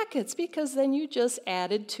double-breasted jackets because then you just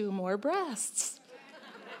added 2 more breasts.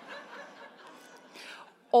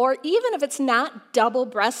 Or even if it's not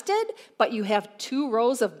double-breasted, but you have 2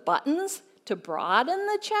 rows of buttons to broaden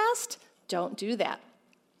the chest, don't do that.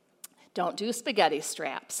 Don't do spaghetti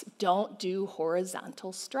straps. Don't do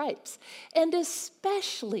horizontal stripes. And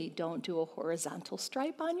especially don't do a horizontal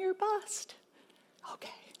stripe on your bust. Okay.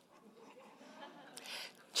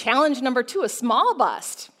 Challenge number 2, a small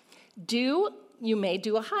bust. You may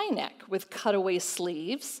do a high neck with cutaway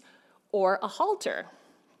sleeves or a halter.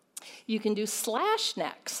 You can do slash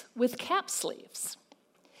necks with cap sleeves.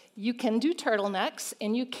 You can do turtlenecks,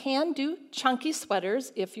 and you can do chunky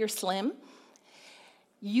sweaters if you're slim.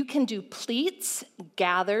 You can do pleats,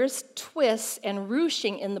 gathers, twists, and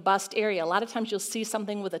ruching in the bust area. A lot of times you'll see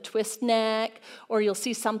something with a twist neck, or you'll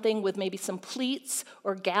see something with maybe some pleats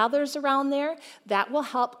or gathers around there. That will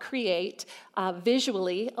help create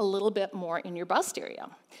visually a little bit more in your bust area.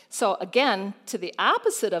 So again, to the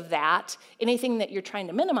opposite of that, anything that you're trying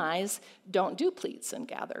to minimize, don't do pleats and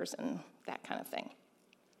gathers and that kind of thing.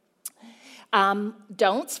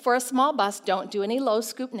 Don'ts for a small bust, don't do any low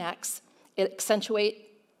scoop necks. It accentuate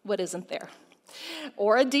what isn't there.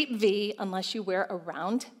 Or a deep V unless you wear a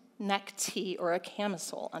round neck tee or a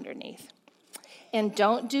camisole underneath. And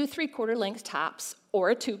don't do 3/4 length tops or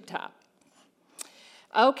a tube top.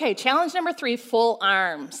 Okay, challenge number 3, full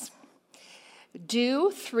arms. Do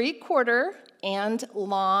 3/4 and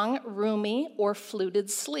long, roomy, or fluted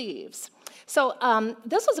sleeves. So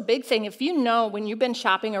this was a big thing. If you know when you've been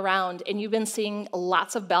shopping around and you've been seeing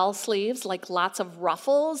lots of bell sleeves, like lots of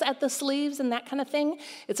ruffles at the sleeves and that kind of thing,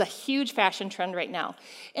 it's a huge fashion trend right now.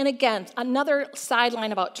 And again, another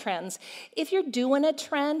sideline about trends. If you're doing a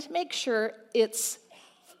trend, make sure it's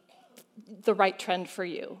the right trend for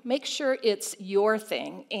you. Make sure it's your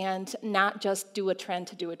thing and not just do a trend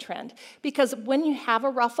to do a trend. Because when you have a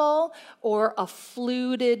ruffle or a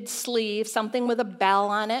fluted sleeve, something with a bell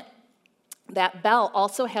on it, that bell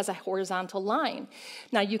also has a horizontal line.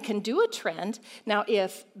 Now, you can do a trend. Now,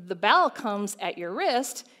 if the bell comes at your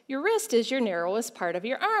wrist is your narrowest part of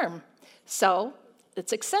your arm. So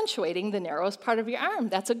it's accentuating the narrowest part of your arm.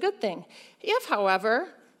 That's a good thing. If, however,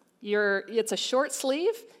 it's a short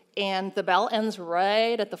sleeve and the bell ends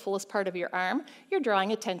right at the fullest part of your arm, you're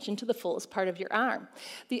drawing attention to the fullest part of your arm.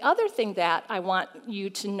 The other thing that I want you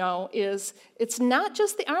to know is it's not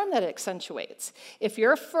just the arm that it accentuates. If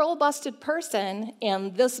you're a full-busted person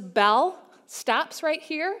and this bell stops right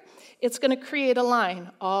here, it's going to create a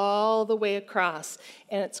line all the way across,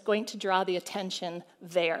 and it's going to draw the attention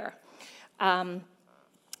there.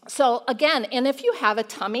 So again, and if you have a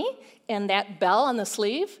tummy and that bell on the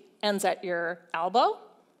sleeve ends at your elbow,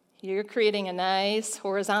 you're creating a nice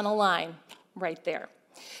horizontal line right there.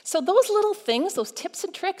 So those little things, those tips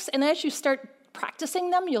and tricks, and as you start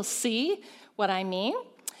practicing them, you'll see what I mean.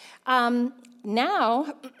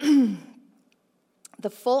 Now,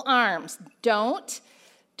 the full arms. Don't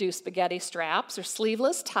do spaghetti straps or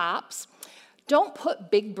sleeveless tops. Don't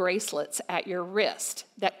put big bracelets at your wrist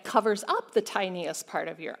that covers up the tiniest part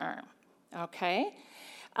of your arm, okay?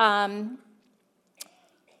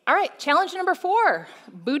 All right, challenge number 4,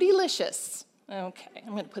 bootylicious. Okay,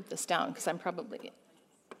 I'm going to put this down because I'm probably,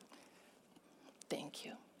 thank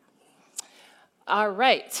you. All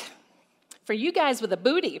right, for you guys with a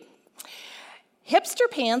booty, hipster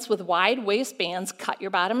pants with wide waistbands cut your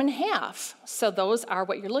bottom in half. So those are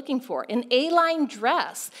what you're looking for. An A-line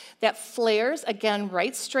dress that flares, again,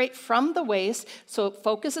 right straight from the waist, so it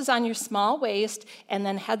focuses on your small waist and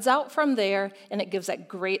then heads out from there, and it gives that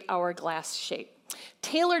great hourglass shape.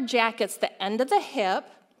 Tailored jackets, the end of the hip,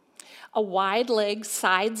 a wide leg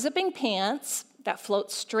side zipping pants that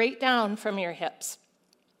float straight down from your hips.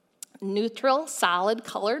 Neutral, solid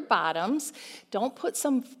colored bottoms. Don't put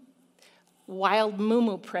some wild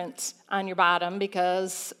moo-moo print on your bottom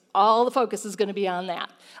because all the focus is going to be on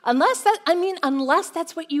that. Unless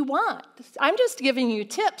that's what you want. I'm just giving you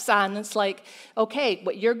tips on, it's like, okay,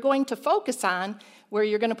 what you're going to focus on, where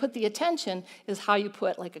you're going to put the attention is how you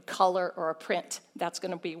put like a color or a print. That's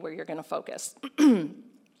going to be where you're going to focus.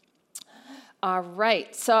 All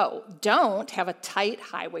right, so don't have a tight,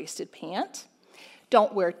 high-waisted pant.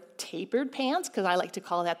 Don't wear tapered pants, because I like to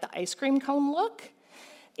call that the ice cream cone look.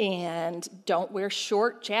 And don't wear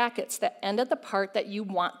short jackets that end at the part that you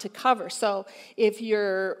want to cover. So if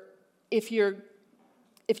you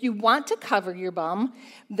want to cover your bum,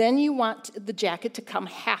 then you want the jacket to come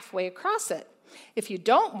halfway across it. If you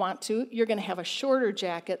don't want to, you're going to have a shorter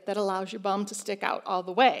jacket that allows your bum to stick out all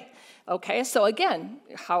the way. Okay, so again,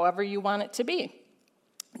 however you want it to be.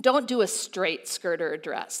 Don't do a straight skirt or a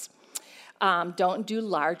dress. Don't do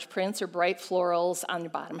large prints or bright florals on your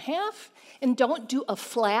bottom half. And don't do a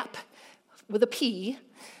flap with a P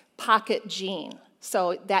pocket jean.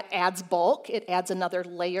 So that adds bulk. It adds another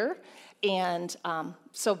layer. And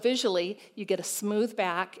so visually, you get a smooth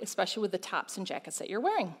back, especially with the tops and jackets that you're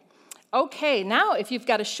wearing. Okay, now if you've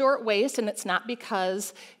got a short waist and it's not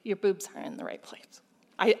because your boobs aren't in the right place.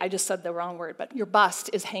 I just said the wrong word, but your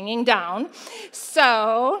bust is hanging down.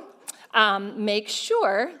 So make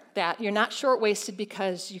sure that you're not short-waisted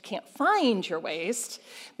because you can't find your waist.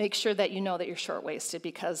 Make sure that you know that you're short-waisted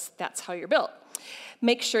because that's how you're built.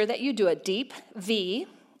 Make sure that you do a deep V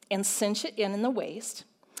and cinch it in the waist.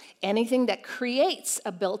 Anything that creates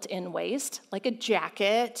a built-in waist, like a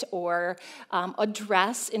jacket or a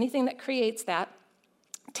dress, anything that creates that.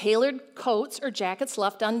 Tailored coats or jackets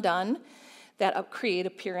left undone that create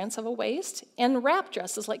appearance of a waist. And wrap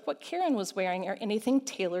dresses like what Karen was wearing or anything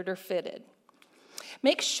tailored or fitted.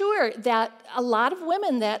 Make sure that a lot of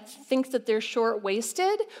women that think that they're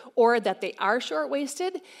short-waisted or that they are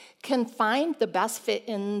short-waisted can find the best fit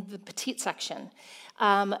in the petite section.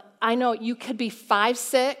 I know you could be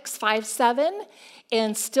 5'6", 5'7",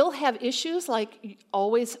 and still have issues like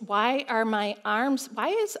always, why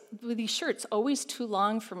is these shirts always too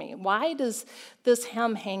long for me? Why does this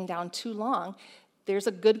hem hang down too long? There's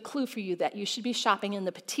a good clue for you that you should be shopping in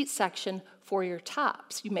the petite section for your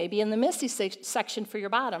tops. You may be in the Missy section for your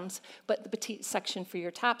bottoms, but the petite section for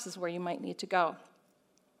your tops is where you might need to go.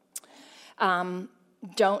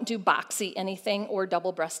 Don't do boxy anything or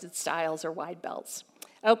double-breasted styles or wide belts.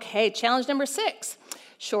 Okay, challenge number 6,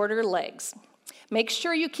 shorter legs. Make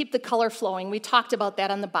sure you keep the color flowing. We talked about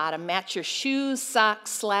that on the bottom. Match your shoes,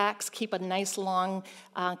 socks, slacks. Keep a nice, long,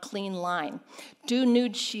 clean line. Do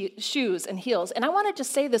nude shoes and heels. And I want to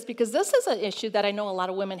just say this because this is an issue that I know a lot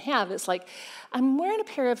of women have. It's like, I'm wearing a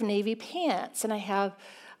pair of navy pants, and I have,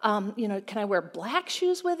 can I wear black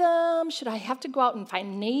shoes with them? Should I have to go out and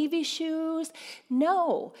find navy shoes?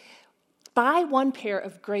 No. Buy one pair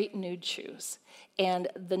of great nude shoes. And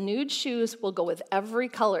the nude shoes will go with every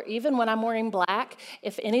color. Even when I'm wearing black,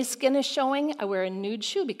 if any skin is showing, I wear a nude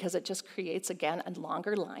shoe because it just creates, again, a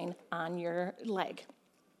longer line on your leg.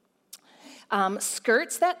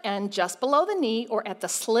 Skirts that end just below the knee or at the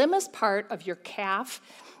slimmest part of your calf,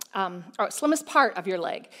 or slimmest part of your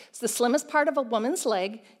leg. So the slimmest part of a woman's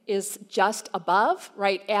leg is just above,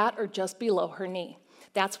 right at, or just below her knee.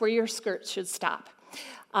 That's where your skirt should stop.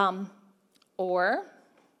 Or,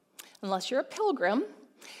 unless you're a pilgrim,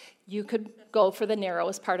 you could go for the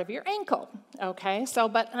narrowest part of your ankle, okay? So,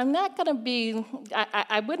 but I'm not gonna be,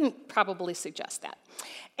 I wouldn't probably suggest that.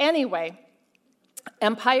 Anyway,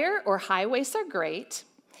 empire or high waists are great,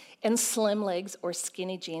 and slim legs or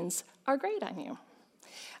skinny jeans are great on you.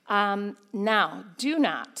 Now, do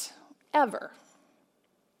not ever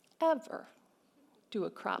do a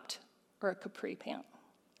cropped or a capri pant,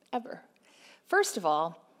 ever. First of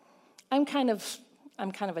all, I'm kind of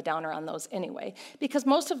a downer on those anyway, because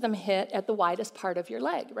most of them hit at the widest part of your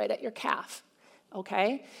leg, right at your calf,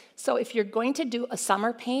 okay? So if you're going to do a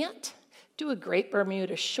summer pant, do a great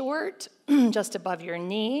Bermuda short just above your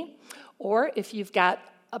knee, or if you've got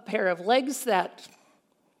a pair of legs that,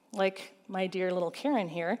 like my dear little Karen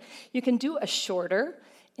here, you can do a shorter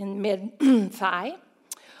in mid-thigh,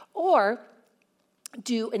 or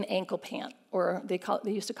do an ankle pant, or they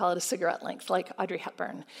used to call it a cigarette length, like Audrey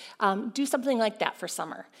Hepburn. Do something like that for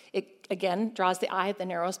summer. It, again, draws the eye at the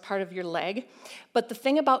narrowest part of your leg. But the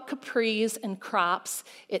thing about capris and crops,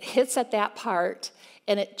 it hits at that part,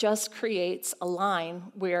 and it just creates a line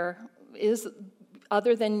where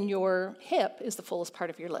other than your hip, is the fullest part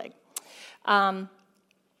of your leg.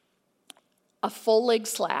 A full leg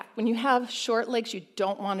slack. When you have short legs, you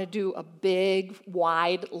don't want to do a big,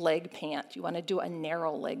 wide leg pant. You want to do a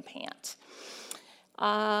narrow leg pant.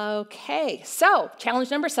 Okay, so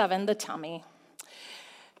challenge number 7, the tummy.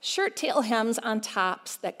 Shirt tail hems on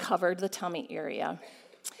tops that covered the tummy area.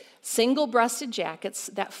 Single-breasted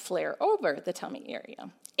jackets that flare over the tummy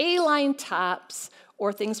area. A-line tops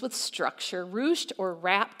or things with structure. Ruched or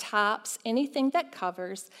wrap tops, anything that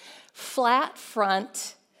covers. Flat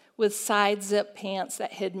front with side zip pants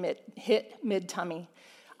that hit mid-tummy.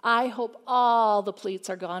 I hope all the pleats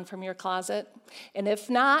are gone from your closet. And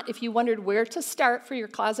if not, if you wondered where to start for your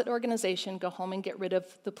closet organization, go home and get rid of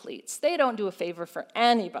the pleats. They don't do a favor for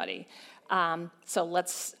anybody. So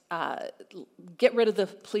let's get rid of the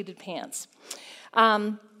pleated pants.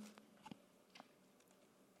 Don't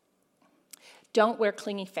wear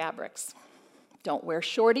clingy fabrics. Don't wear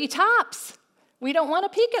shorty tops. We don't want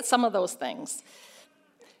to peek at some of those things.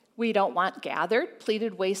 We don't want gathered,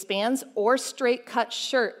 pleated waistbands or straight cut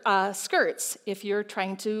skirts if you're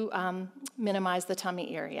trying to minimize the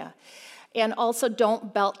tummy area. And also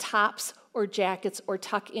don't belt tops or jackets or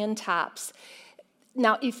tuck in tops.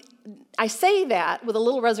 Now, if I say that with a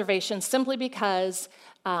little reservation simply because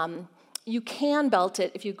you can belt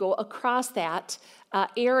it if you go across that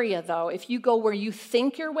area, though. If you go where you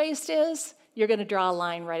think your waist is, you're going to draw a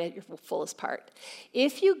line right at your fullest part.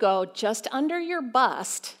 If you go just under your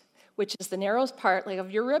bust, which is the narrowest part like of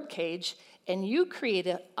your rib cage, and you create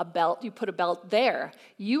a belt, you put a belt there,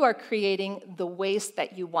 you are creating the waist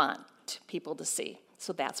that you want people to see.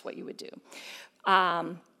 So that's what you would do.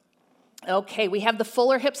 Okay, we have the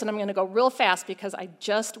fuller hips, and I'm going to go real fast because I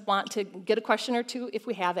just want to get a question or two if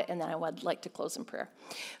we have it, and then I would like to close in prayer.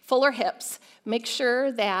 Fuller hips. Make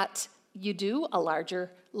sure that you do a larger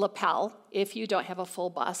lapel if you don't have a full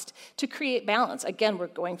bust to create balance. Again, we're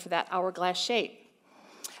going for that hourglass shape.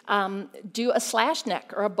 Do a slash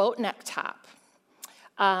neck or a boat neck top.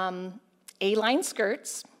 A-line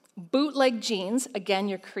skirts. Bootleg jeans. Again,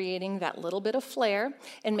 you're creating that little bit of flare,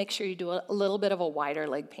 and make sure you do a little bit of a wider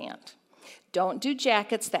leg pant. Don't do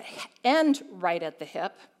jackets that end right at the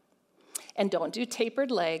hip, and don't do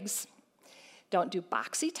tapered legs. Don't do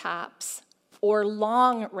boxy tops or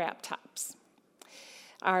long wrap tops.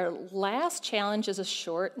 Our last challenge is a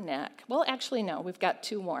short neck. Well, actually, no, we've got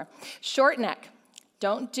two more. Short neck.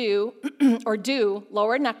 Don't do or do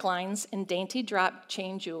lower necklines and dainty drop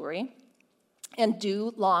chain jewelry, and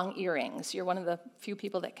do long earrings. You're one of the few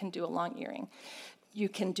people that can do a long earring. You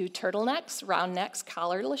can do turtlenecks, round necks,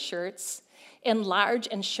 collarless shirts, and large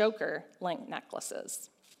and choker length necklaces.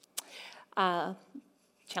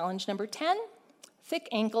 Challenge number 10, thick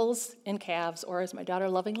ankles and calves, or as my daughter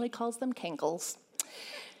lovingly calls them, cankles.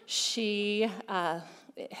 She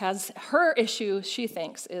has her issue, she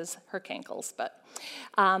thinks, is her cankles, but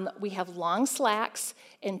we have long slacks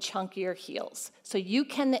and chunkier heels. So you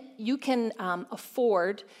can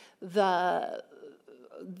afford the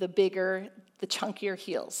bigger, the chunkier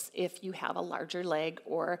heels if you have a larger leg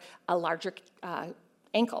or a larger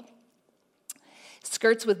ankle.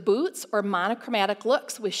 Skirts with boots or monochromatic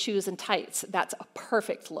looks with shoes and tights. That's a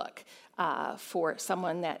perfect look for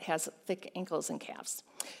someone that has thick ankles and calves.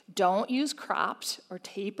 Don't use cropped or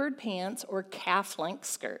tapered pants or calf-length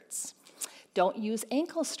skirts. Don't use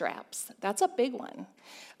ankle straps. That's a big one.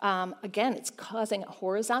 Again, it's causing a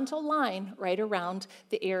horizontal line right around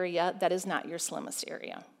the area that is not your slimmest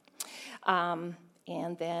area. And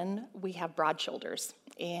then we have broad shoulders.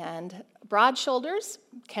 And broad shoulders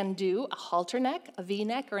can do a halter neck, a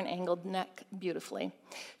V-neck, or an angled neck beautifully.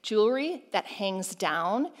 Jewelry that hangs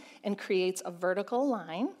down and creates a vertical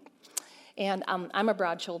line. And I'm a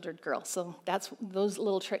broad-shouldered girl, so that's those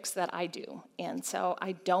little tricks that I do. And so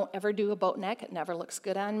I don't ever do a boat neck. It never looks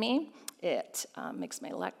good on me. It makes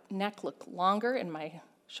my neck look longer and my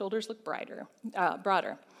shoulders look broader.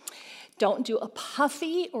 Don't do a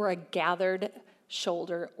puffy or a gathered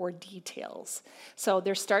shoulder or details. So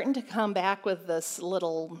they're starting to come back with this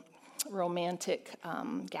little romantic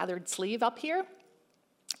gathered sleeve up here.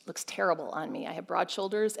 Looks terrible on me. I have broad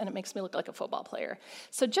shoulders, and it makes me look like a football player.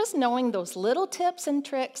 So just knowing those little tips and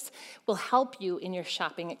tricks will help you in your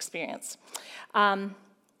shopping experience.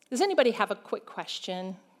 Does anybody have a quick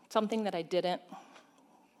question? Something that I didn't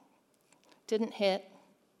hit?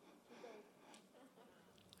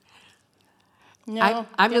 No.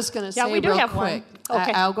 I'm just going to say we do real have quick. one.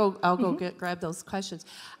 Okay. I'll go grab those questions.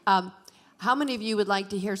 How many of you would like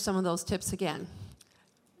to hear some of those tips again?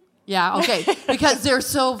 Yeah, okay, because they're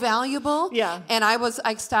so valuable. Yeah. And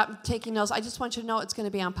I stopped taking notes. I just want you to know it's going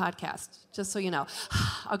to be on podcast, just so you know.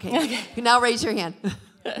 Okay. You can now raise your hand.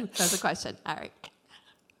 That's a question. All right.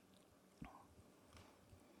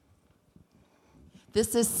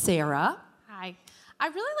 This is Sarah. Hi. I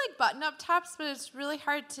really like button-up tops, but it's really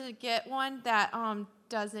hard to get one that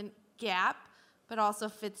doesn't gap, but also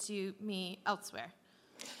fits me elsewhere.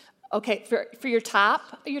 Okay, for your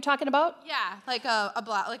top, you're talking about? Yeah, like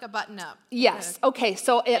a button-up. Yes. Okay,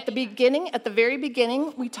 so at the very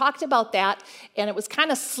beginning, we talked about that, and it was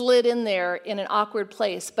kind of slid in there in an awkward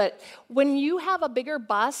place. But when you have a bigger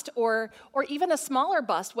bust or even a smaller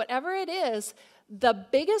bust, whatever it is, the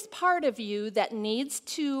biggest part of you that needs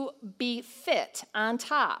to be fit on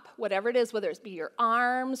top, whatever it is, whether it be your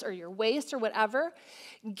arms or your waist or whatever,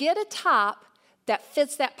 get a top that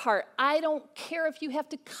fits that part. I don't care if you have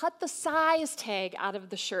to cut the size tag out of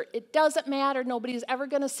the shirt. It doesn't matter. Nobody's ever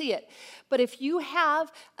going to see it. But if you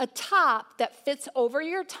have a top that fits over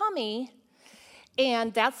your tummy,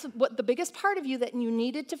 and that's what the biggest part of you that you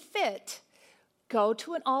needed to fit, go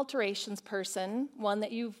to an alterations person, one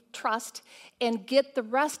that you trust, and get the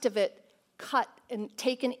rest of it cut and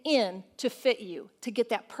taken in to fit you, to get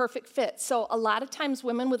that perfect fit. So a lot of times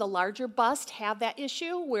women with a larger bust have that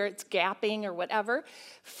issue where it's gapping or whatever.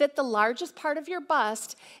 Fit the largest part of your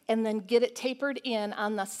bust and then get it tapered in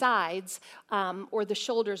on the sides or the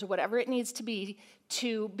shoulders or whatever it needs to be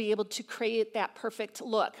able to create that perfect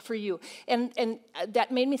look for you. And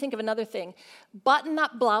that made me think of another thing.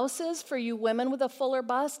 Button-up blouses for you women with a fuller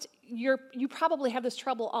bust, you probably have this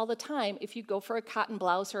trouble all the time if you go for a cotton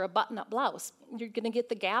blouse or a button-up blouse. You're going to get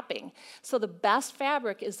the gapping. So the best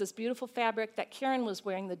fabric is this beautiful fabric that Karen was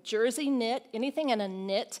wearing, the jersey knit. Anything in a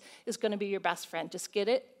knit is going to be your best friend. Just get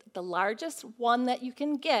it, the largest one that you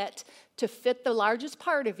can get to fit the largest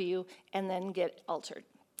part of you, and then get altered.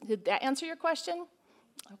 Did that answer your question?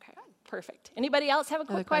 Okay, perfect. Anybody else have a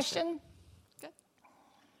quick question? Good.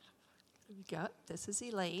 Here we go. This is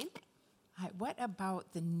Elaine. Hi, what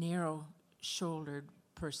about the narrow-shouldered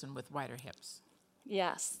person with wider hips?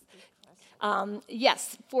 Yes.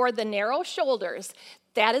 Yes, for the narrow shoulders,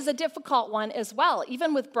 that is a difficult one as well,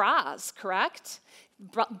 even with bras, correct?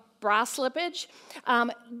 Bra slippage.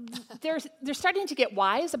 They're starting to get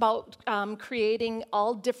wise about creating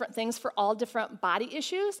all different things for all different body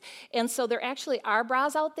issues. And so there actually are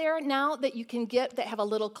bras out there now that you can get that have a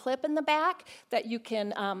little clip in the back that you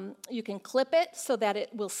can clip it so that it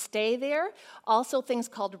will stay there. Also things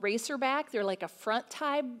called racer back. They're like a front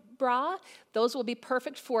tie bra. Those will be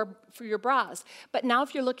perfect for your bras. But now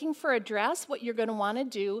if you're looking for a dress, what you're going to want to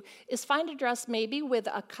do is find a dress maybe with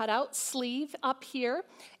a cutout sleeve up here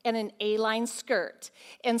and an A-line skirt.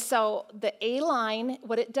 And so the A-line,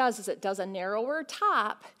 what it does is it does a narrower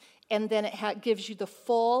top, and then it gives you the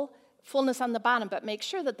fullness on the bottom, but make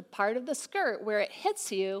sure that the part of the skirt where it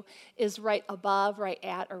hits you is right above, right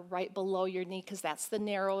at, or right below your knee, because that's the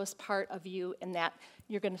narrowest part of you, and that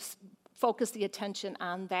you're going to focus the attention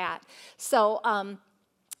on that. So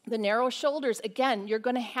the narrow shoulders, again, you're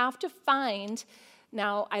going to have to find.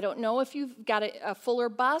 Now, I don't know if you've got a fuller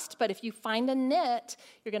bust, but if you find a knit,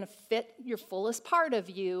 you're going to fit your fullest part of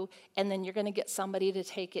you, and then you're going to get somebody to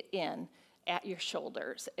take it in at your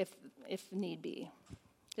shoulders if need be.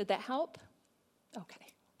 Did that help? Okay.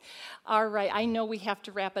 All right. I know we have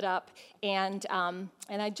to wrap it up, and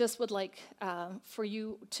I just would like for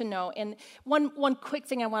you to know. And one quick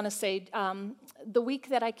thing I want to say: the week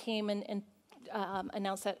that I came and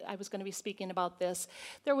announced that I was going to be speaking about this,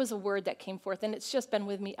 there was a word that came forth, and it's just been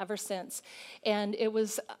with me ever since. And it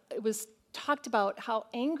was talked about how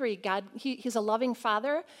angry God. He's a loving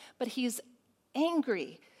Father, but He's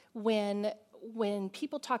angry when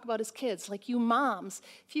people talk about his kids, like you moms,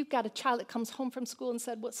 if you've got a child that comes home from school and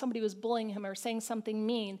said somebody was bullying him or saying something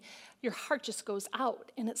mean, your heart just goes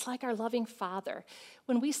out. And it's like our loving Father.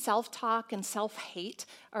 When we self-talk and self-hate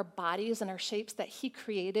our bodies and our shapes that He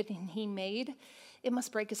created and He made, it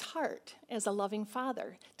must break His heart as a loving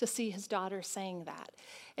Father to see His daughter saying that.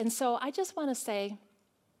 And so I just want to say,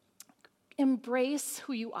 embrace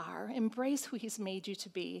who you are, embrace who He's made you to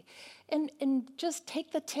be, and just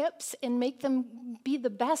take the tips and make them be the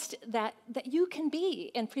best that you can be,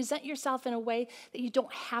 and present yourself in a way that you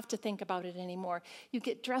don't have to think about it anymore. You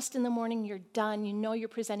get dressed in the morning, you're done, you know you're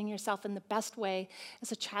presenting yourself in the best way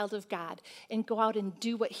as a child of God, and go out and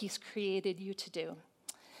do what He's created you to do.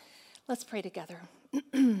 Let's pray together.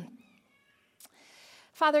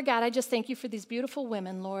 Father God, I just thank You for these beautiful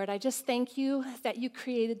women, Lord. I just thank You that You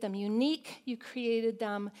created them unique. You created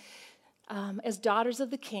them as daughters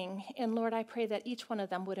of the King. And Lord, I pray that each one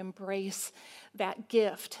of them would embrace that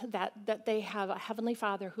gift, that they have a Heavenly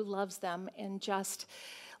Father who loves them and just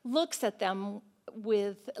looks at them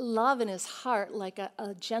with love in His heart like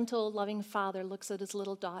a gentle, loving father looks at his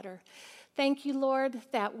little daughter. Thank You, Lord,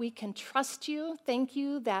 that we can trust You. Thank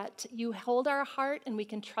You that You hold our heart and we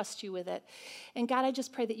can trust You with it. And God, I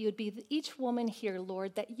just pray that You would be with each woman here,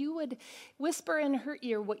 Lord, that You would whisper in her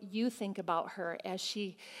ear what You think about her as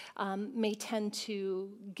she may tend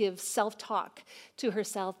to give self-talk to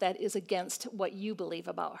herself that is against what You believe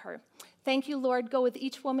about her. Thank You, Lord. Go with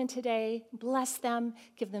each woman today. Bless them.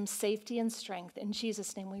 Give them safety and strength. In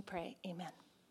Jesus' name we pray. Amen.